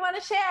 What do you want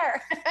to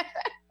share?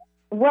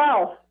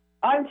 Well,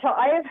 my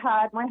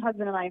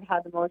husband and I have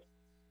had the most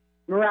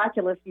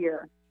miraculous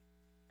year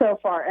so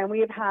far. And we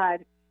have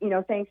had,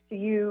 thanks to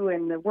you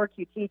and the work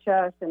you teach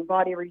us and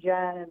Body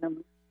Regen and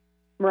the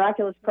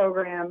Miraculous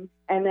program,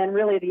 and then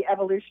really the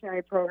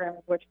evolutionary program,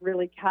 which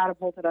really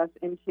catapulted us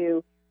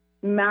into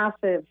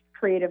massive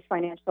creative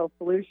financial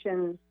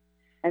solutions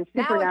and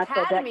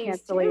supernatural debt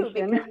cancellation.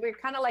 Too, because we're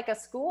kind of like a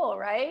school,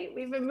 right?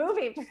 We've been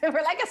moving.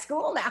 We're like a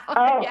school now.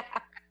 Oh, yeah.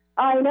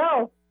 I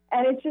know.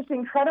 And it's just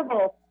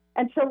incredible.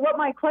 And so what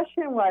my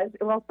question was,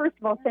 well, first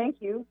of all, thank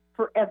you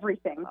for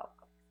everything.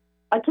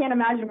 I can't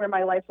imagine where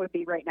my life would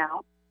be right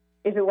now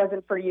if it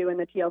wasn't for you and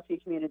the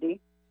TLC community.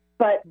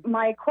 But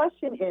my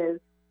question is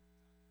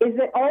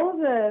that all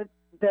of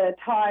the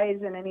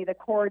ties and any of the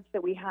cords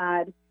that we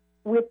had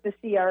with the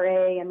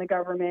CRA and the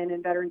government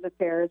and Veterans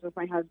Affairs with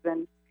my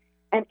husband,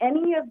 and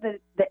any of the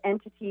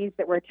entities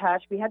that were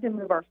attached, we had to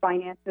move our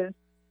finances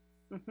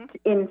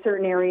in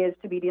certain areas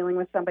to be dealing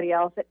with somebody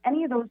else. At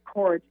any of those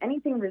cords,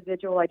 anything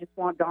residual, I just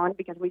want gone,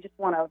 because we just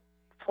want to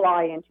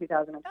fly in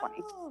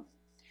 2020. Oh.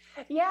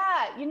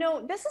 Yeah,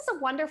 this is a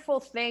wonderful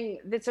thing.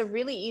 It's a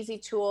really easy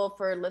tool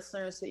for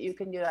listeners that you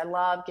can do. I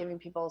love giving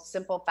people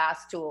simple,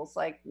 fast tools.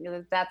 Like,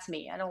 that's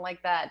me. I don't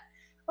like that.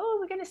 Oh,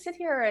 we're going to sit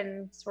here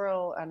and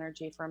swirl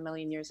energy for a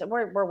million years.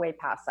 We're way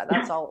past that.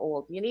 That's all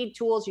old. You need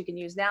tools you can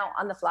use now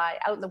on the fly,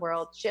 out in the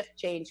world, shift,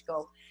 change,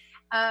 go.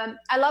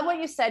 I love what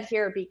you said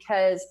here,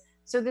 because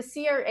so the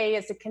CRA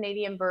is the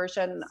Canadian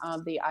version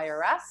of the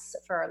IRS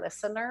for our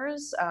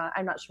listeners.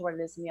 I'm not sure what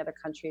it is in the other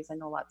countries. I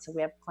know lots. So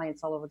we have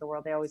clients all over the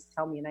world. They always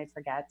tell me and I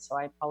forget, so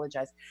I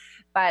apologize.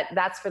 But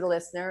that's for the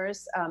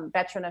listeners.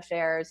 Veteran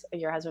Affairs,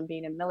 your husband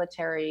being in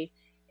military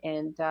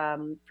and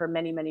for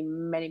many, many,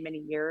 many, many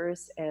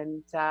years.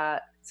 And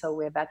so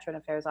we have Veteran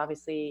Affairs,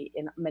 obviously,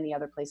 in many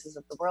other places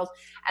of the world.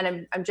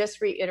 And I'm just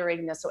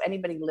reiterating this so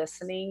anybody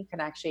listening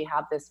can actually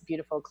have this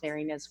beautiful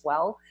clearing as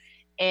well.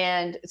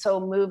 And so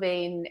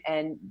moving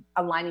and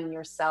aligning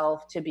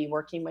yourself to be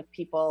working with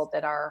people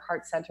that are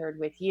heart-centered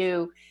with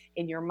you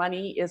in your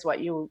money is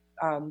what you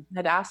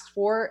had asked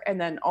for. And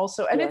then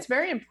also, and It's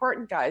very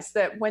important, guys,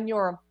 that when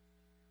you're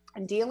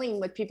dealing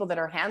with people that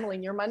are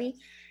handling your money,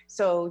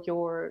 so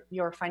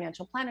your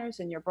financial planners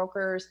and your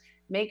brokers,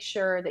 make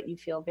sure that you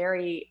feel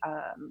very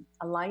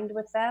aligned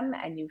with them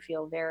and you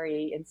feel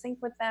very in sync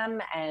with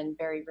them and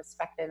very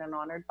respected and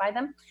honored by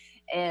them.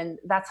 And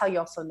that's how you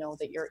also know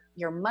that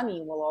your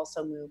money will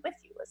also move with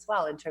you as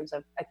well in terms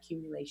of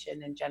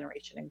accumulation and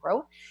generation and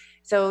growth.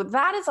 So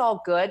that is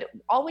all good.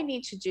 All we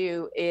need to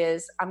do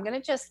is,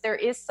 there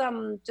is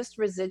some just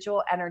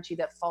residual energy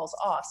that falls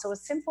off. So a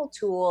simple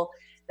tool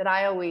that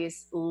I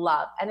always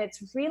love, and it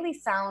really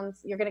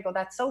sounds, you're going to go,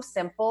 that's so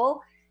simple,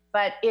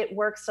 but it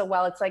works so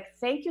well. It's like,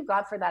 thank you,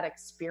 God, for that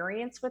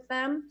experience with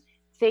them.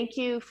 Thank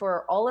you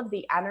for all of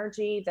the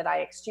energy that I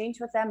exchanged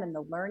with them and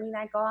the learning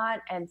I got.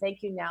 And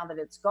thank you now that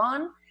it's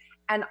gone.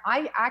 And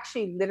I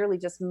actually literally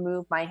just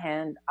move my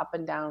hand up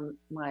and down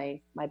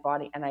my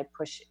body and I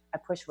push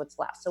what's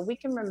left. So we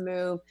can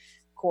remove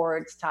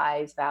cords,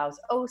 ties, vows,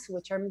 oaths,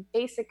 which are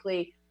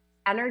basically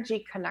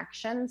energy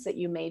connections that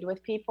you made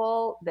with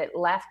people that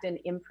left an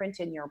imprint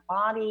in your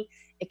body.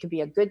 It could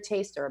be a good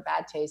taste or a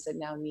bad taste that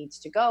now needs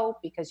to go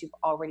because you've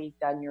already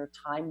done your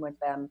time with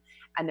them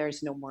and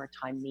there's no more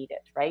time needed,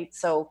 right?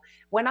 So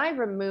when I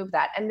remove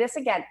that, and this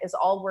again is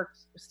all worked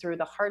through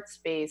the heart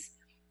space,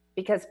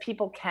 because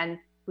people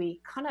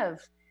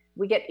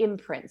we get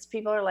imprints.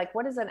 People are like,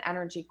 what is an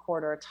energy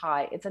cord or a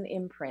tie? It's an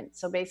imprint.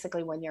 So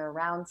basically when you're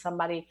around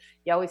somebody,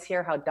 you always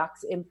hear how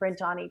ducks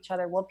imprint on each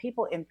other. Well,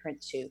 people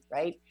imprint too,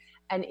 right?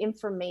 And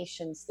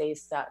information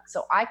stays stuck.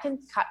 So I can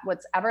cut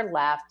what's ever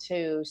left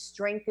to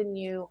strengthen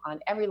you on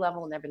every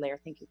level and every layer.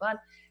 Thank you, God,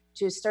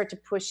 to start to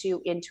push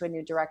you into a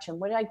new direction.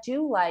 What I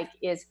do like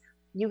is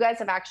you guys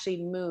have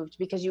actually moved,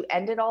 because you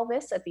ended all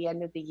this at the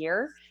end of the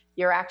year.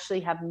 You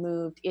actually have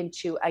moved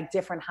into a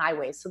different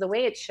highway. So the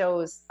way it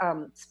shows,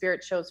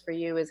 Spirit shows for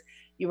you, is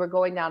you were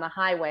going down a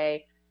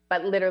highway,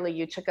 but literally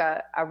you took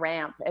a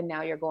ramp and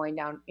now you're going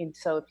down. And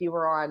so if you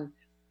were on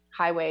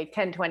Highway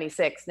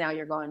 1026, now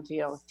you're going to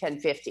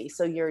 1050.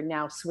 So you're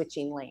now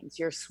switching lanes.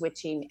 You're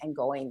switching and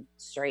going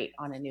straight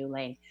on a new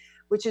lane,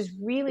 which is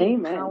really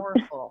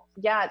powerful.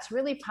 Yeah, it's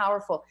really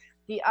powerful.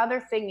 The other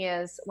thing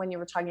is, when you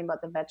were talking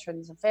about the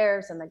Veterans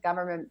Affairs and the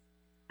government,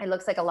 it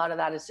looks like a lot of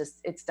that is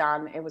just, it's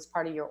done. It was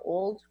part of your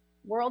old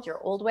world,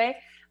 your old way,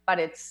 but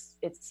it's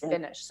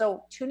finished.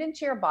 So tune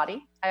into your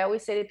body. I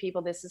always say to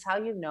people, this is how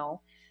you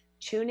know.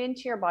 Tune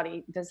into your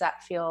body. Does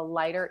that feel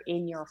lighter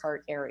in your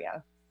heart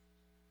area?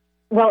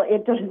 Well,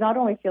 it does not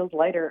only feels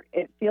lighter,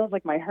 it feels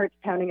like my heart's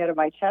pounding out of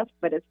my chest,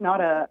 but it's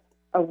not a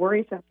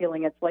worrisome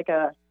feeling. It's like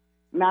a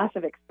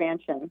massive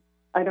expansion.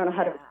 I don't know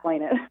how to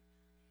explain it.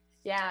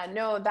 Yeah,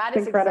 no, that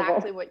is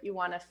exactly what you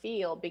want to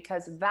feel,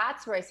 because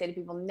that's where I say to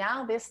people,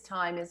 now this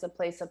time is a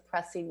place of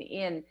pressing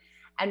in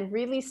and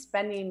really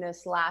spending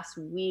this last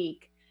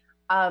week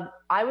of,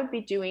 I would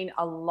be doing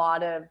a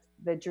lot of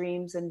the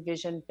dreams and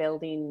vision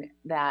building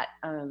that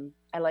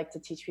I like to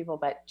teach people,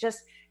 but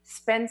just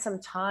spend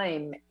some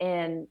time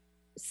and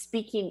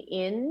speaking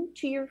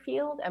into your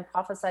field and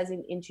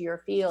prophesizing into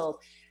your field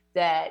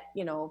that,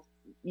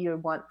 you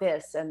want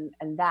this and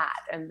that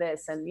and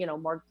this, and, you know,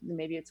 more,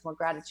 maybe it's more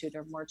gratitude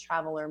or more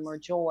travel or more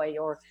joy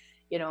or,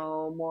 you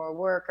know, more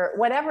work or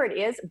whatever it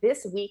is.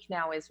 This week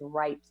now is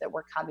ripe that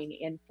we're coming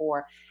in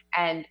for.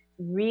 And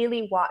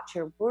really watch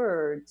your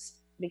words,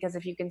 because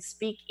if you can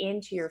speak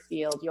into your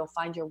field, you'll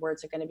find your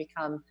words are going to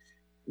become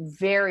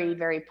very,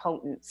 very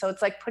potent. So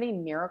it's like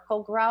putting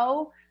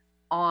Miracle-Gro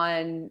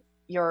on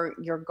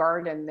your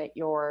garden that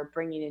you're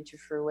bringing into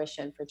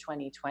fruition for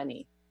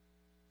 2020.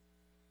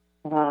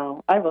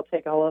 Wow, I will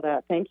take all of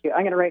that. Thank you.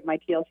 I'm going to write my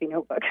TLC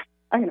notebook.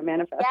 I'm going to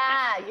manifest.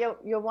 Yeah,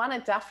 you'll want to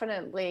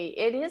definitely.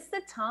 It is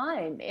the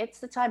time. It's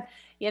the time.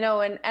 You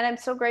know, and I'm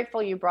so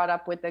grateful you brought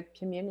up with the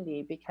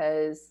community,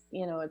 because,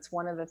 you know, it's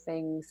one of the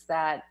things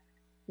that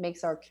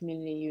makes our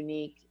community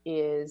unique,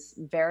 is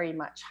very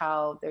much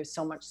how there's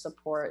so much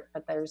support,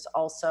 but there's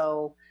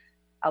also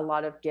a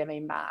lot of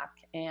giving back.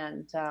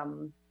 And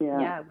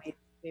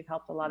we've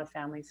helped a lot of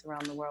families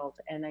around the world.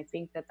 And I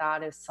think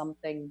that is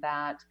something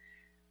that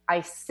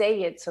I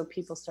say it so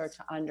people start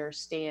to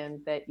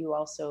understand that you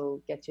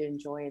also get to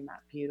enjoy in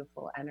that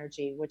beautiful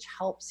energy, which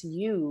helps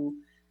you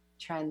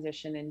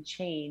transition and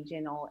change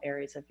in all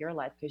areas of your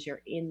life, because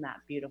you're in that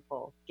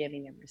beautiful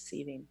giving and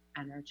receiving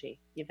energy.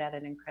 You've had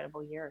an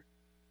incredible year.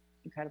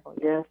 Incredible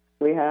year. Yes,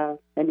 we have.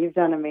 And you've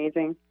done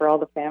amazing for all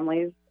the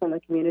families in the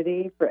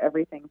community, for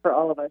everything, for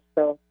all of us.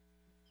 So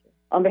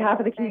on behalf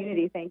of the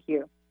community, thank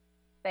you.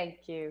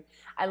 Thank you.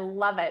 I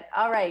love it.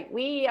 All right.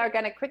 We are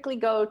going to quickly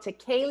go to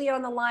Kaylee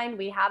on the line.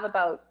 We have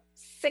about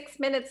 6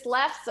 minutes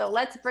left, so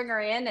let's bring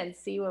her in and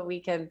see what we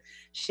can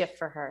shift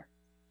for her.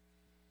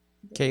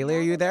 Kaylee,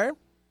 are you there?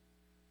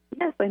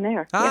 Yes, I'm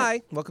there. Hi.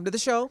 Yes. Welcome to the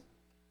show.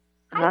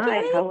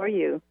 Hi. How are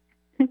you?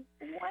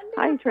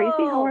 Hi, Tracy.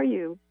 How are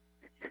you?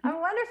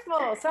 I'm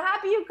wonderful. So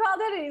happy you called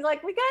in. And he's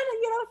like, we got,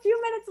 a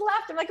few minutes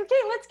left. I'm like, okay,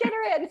 let's get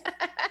her in.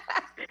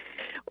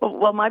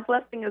 Well, my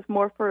blessing is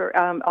more for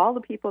all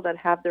the people that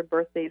have their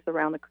birthdays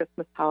around the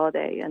Christmas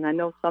holiday. And I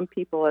know some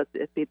people,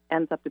 it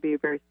ends up to be a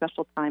very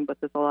special time, but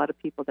there's a lot of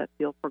people that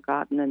feel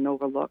forgotten and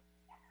overlooked.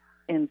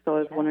 And so I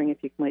was wondering if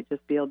you might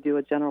just be able to do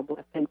a general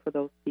blessing for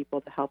those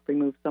people to help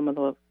remove some of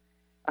those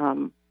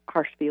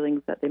harsh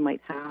feelings that they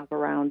might have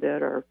around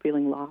it, or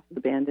feeling lost,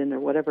 abandoned, or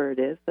whatever it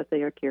is that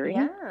they are carrying.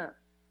 Yeah,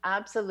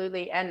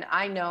 absolutely. And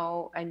I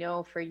know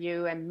for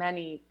you and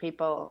many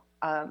people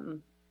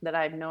that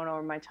I've known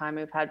over my time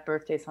who've had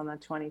birthdays on the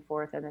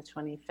 24th and the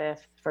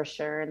 25th for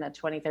sure, and the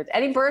 23rd.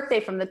 Any birthday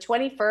from the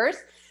 21st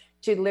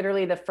to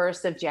literally the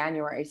 1st of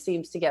January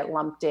seems to get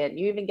lumped in.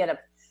 You even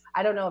get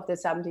I don't know if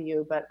this happened to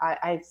you, but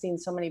I've seen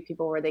so many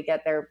people where they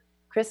get their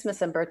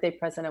Christmas and birthday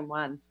present in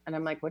one. And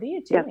I'm like, what are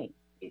you doing?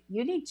 Yeah.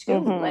 You need two.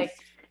 Mm-hmm. Like,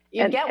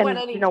 you get one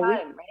any time,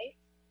 right?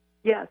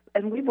 Yes,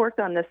 and we've worked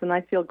on this, and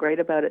I feel great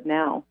about it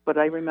now. But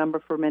I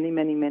remember for many,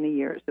 many, many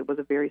years, it was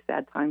a very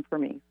sad time for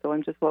me. So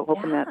I'm just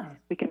hoping that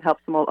we can help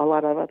a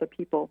lot of other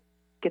people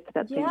get to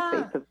that same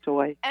space of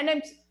joy.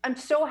 And I'm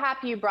so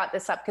happy you brought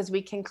this up, because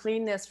we can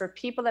clean this for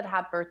people that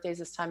have birthdays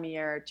this time of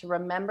year, to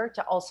remember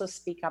to also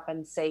speak up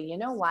and say, you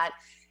know what,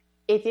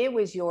 if it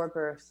was your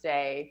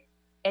birthday,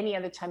 any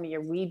other time of year,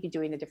 we'd be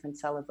doing a different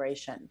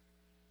celebration.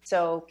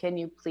 So can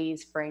you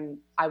please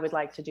I would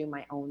like to do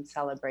my own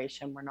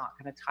celebration. We're not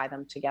going to tie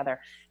them together.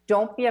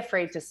 Don't be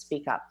afraid to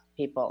speak up,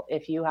 people,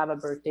 if you have a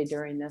birthday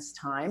during this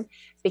time,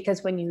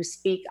 because when you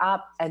speak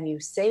up and you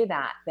say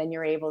that, then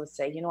you're able to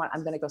say, you know what,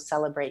 I'm going to go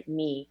celebrate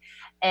me.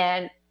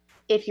 And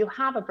if you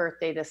have a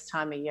birthday this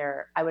time of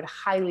year, I would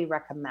highly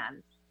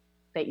recommend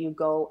that you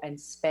go and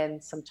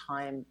spend some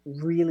time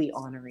really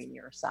honoring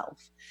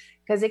yourself,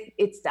 because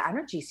it's the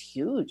energy is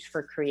huge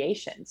for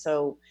creation.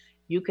 So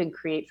you can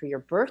create for your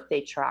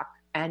birthday truck,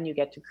 and you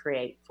get to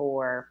create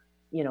for,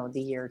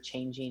 the year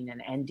changing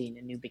and ending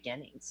and new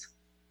beginnings.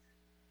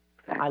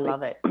 Exactly. I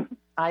love it.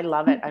 I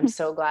love it. I'm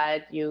so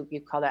glad you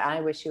called it. I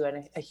wish you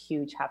a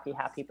huge,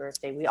 happy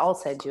birthday. We all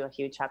send you a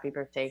huge happy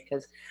birthday,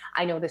 because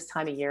I know this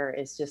time of year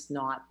is just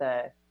not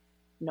the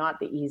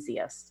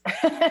easiest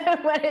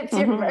when it's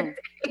your birthday.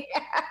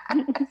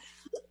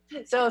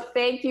 So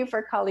thank you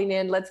for calling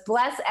in. Let's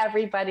bless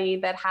everybody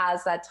that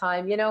has that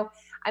time.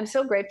 I'm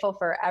so grateful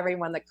for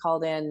everyone that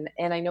called in,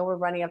 and I know we're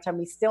running out of time.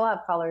 We still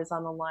have callers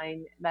on the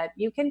line, but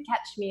you can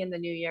catch me in the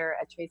new year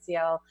at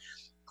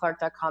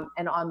tracylclark.com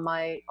and on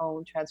my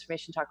own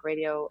Transformation Talk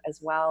Radio as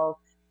well,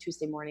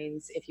 Tuesday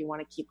mornings, if you want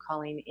to keep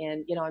calling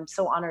in. I'm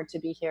so honored to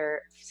be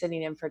here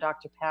sitting in for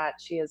Dr. Pat.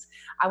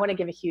 I want to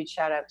give a huge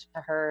shout out to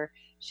her.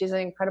 She's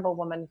an incredible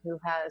woman who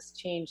has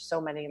changed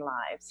so many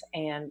lives,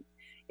 and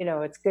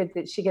it's good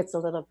that she gets a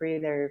little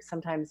breather.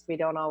 Sometimes we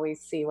don't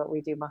always see what we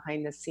do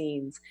behind the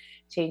scenes,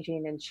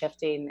 changing and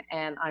shifting.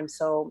 And I'm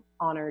so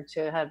honored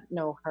to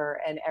know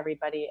her and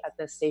everybody at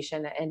this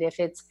station. And if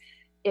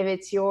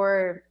it's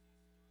your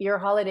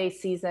holiday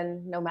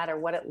season, no matter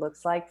what it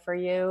looks like for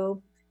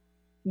you,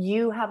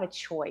 you have a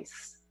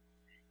choice.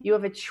 You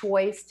have a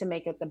choice to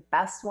make it the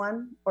best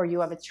one, or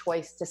you have a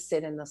choice to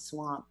sit in the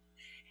swamp.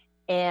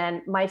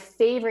 And my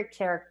favorite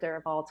character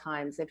of all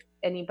times, if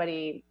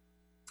anybody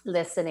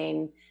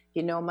listening,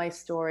 my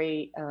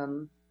story,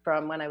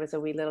 from when I was a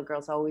wee little girl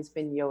has always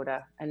been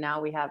Yoda. And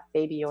now we have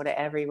baby Yoda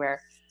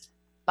everywhere.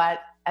 But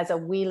as a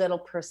wee little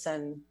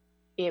person,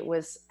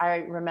 I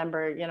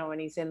remember, you know, when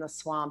he's in the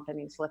swamp and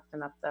he's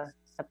lifting up the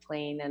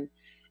plane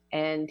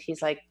and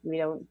he's like, we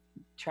don't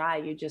try,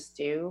 you just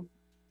do.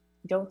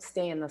 Don't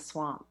stay in the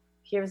swamp.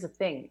 Here's the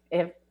thing.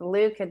 If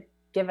Luke had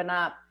given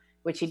up,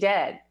 which he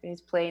did,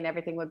 his plane,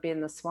 everything would be in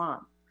the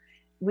swamp.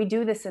 We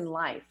do this in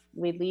life.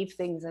 We leave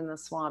things in the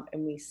swamp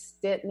and we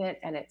sit in it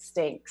and it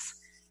stinks.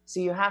 So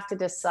you have to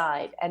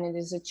decide, and it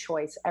is a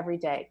choice every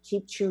day.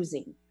 Keep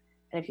choosing.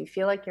 And if you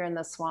feel like you're in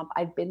the swamp,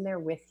 I've been there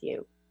with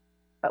you.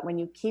 But when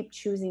you keep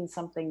choosing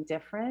something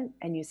different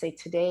and you say,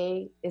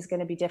 today is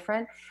going to be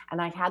different.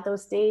 And I had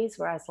those days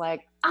where I was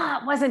like,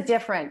 it wasn't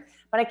different,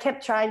 but I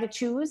kept trying to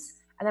choose.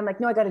 And I'm like,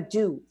 no, I got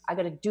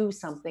to do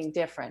something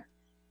different.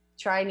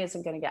 Trying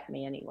isn't going to get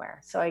me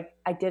anywhere. So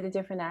I did a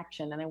different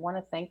action. And I want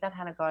to thank that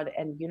hand of God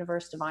and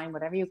universe, divine,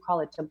 whatever you call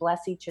it, to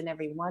bless each and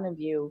every one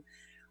of you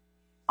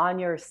on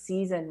your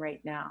season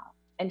right now.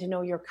 And to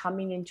know you're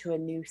coming into a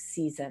new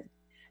season.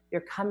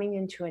 You're coming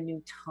into a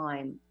new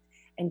time.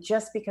 And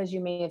just because you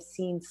may have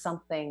seen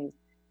something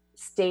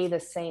stay the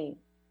same,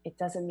 it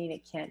doesn't mean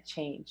it can't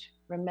change.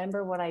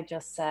 Remember what I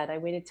just said. I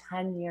waited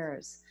 10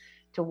 years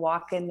to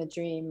walk in the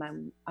dream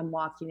I'm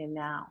walking in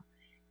now.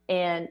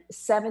 And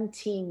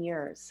 17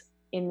 years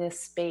in this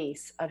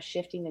space of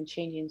shifting and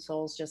changing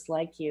souls just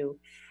like you,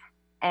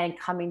 and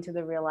coming to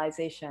the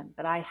realization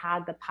that I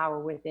had the power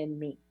within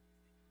me.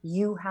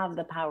 You have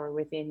the power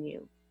within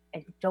you.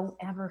 And don't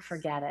ever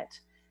forget it.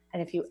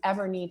 And if you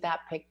ever need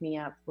that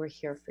pick-me-up, we're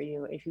here for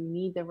you. If you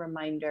need the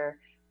reminder,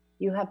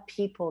 you have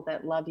people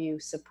that love you,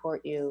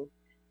 support you,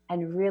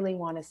 and really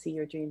want to see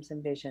your dreams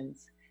and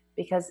visions.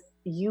 Because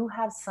you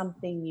have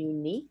something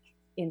unique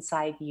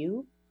inside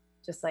you,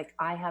 just like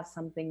I have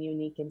something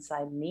unique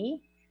inside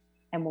me.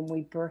 And when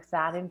we birth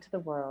that into the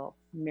world,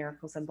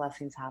 miracles and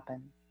blessings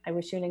happen. I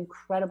wish you an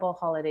incredible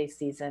holiday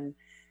season.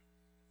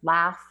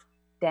 Laugh,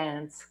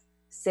 dance,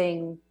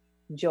 sing,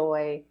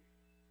 joy,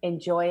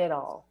 enjoy it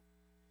all.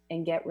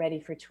 And get ready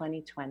for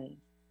 2020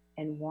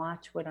 and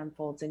watch what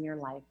unfolds in your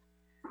life.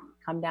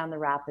 Come down the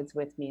rapids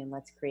with me and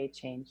let's create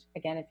change.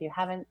 Again, if you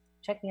haven't,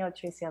 check me out,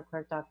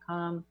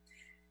 TracyLClark.com.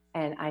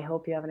 And I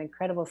hope you have an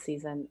incredible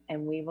season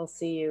and we will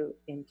see you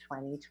in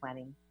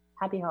 2020.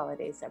 Happy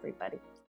holidays, everybody.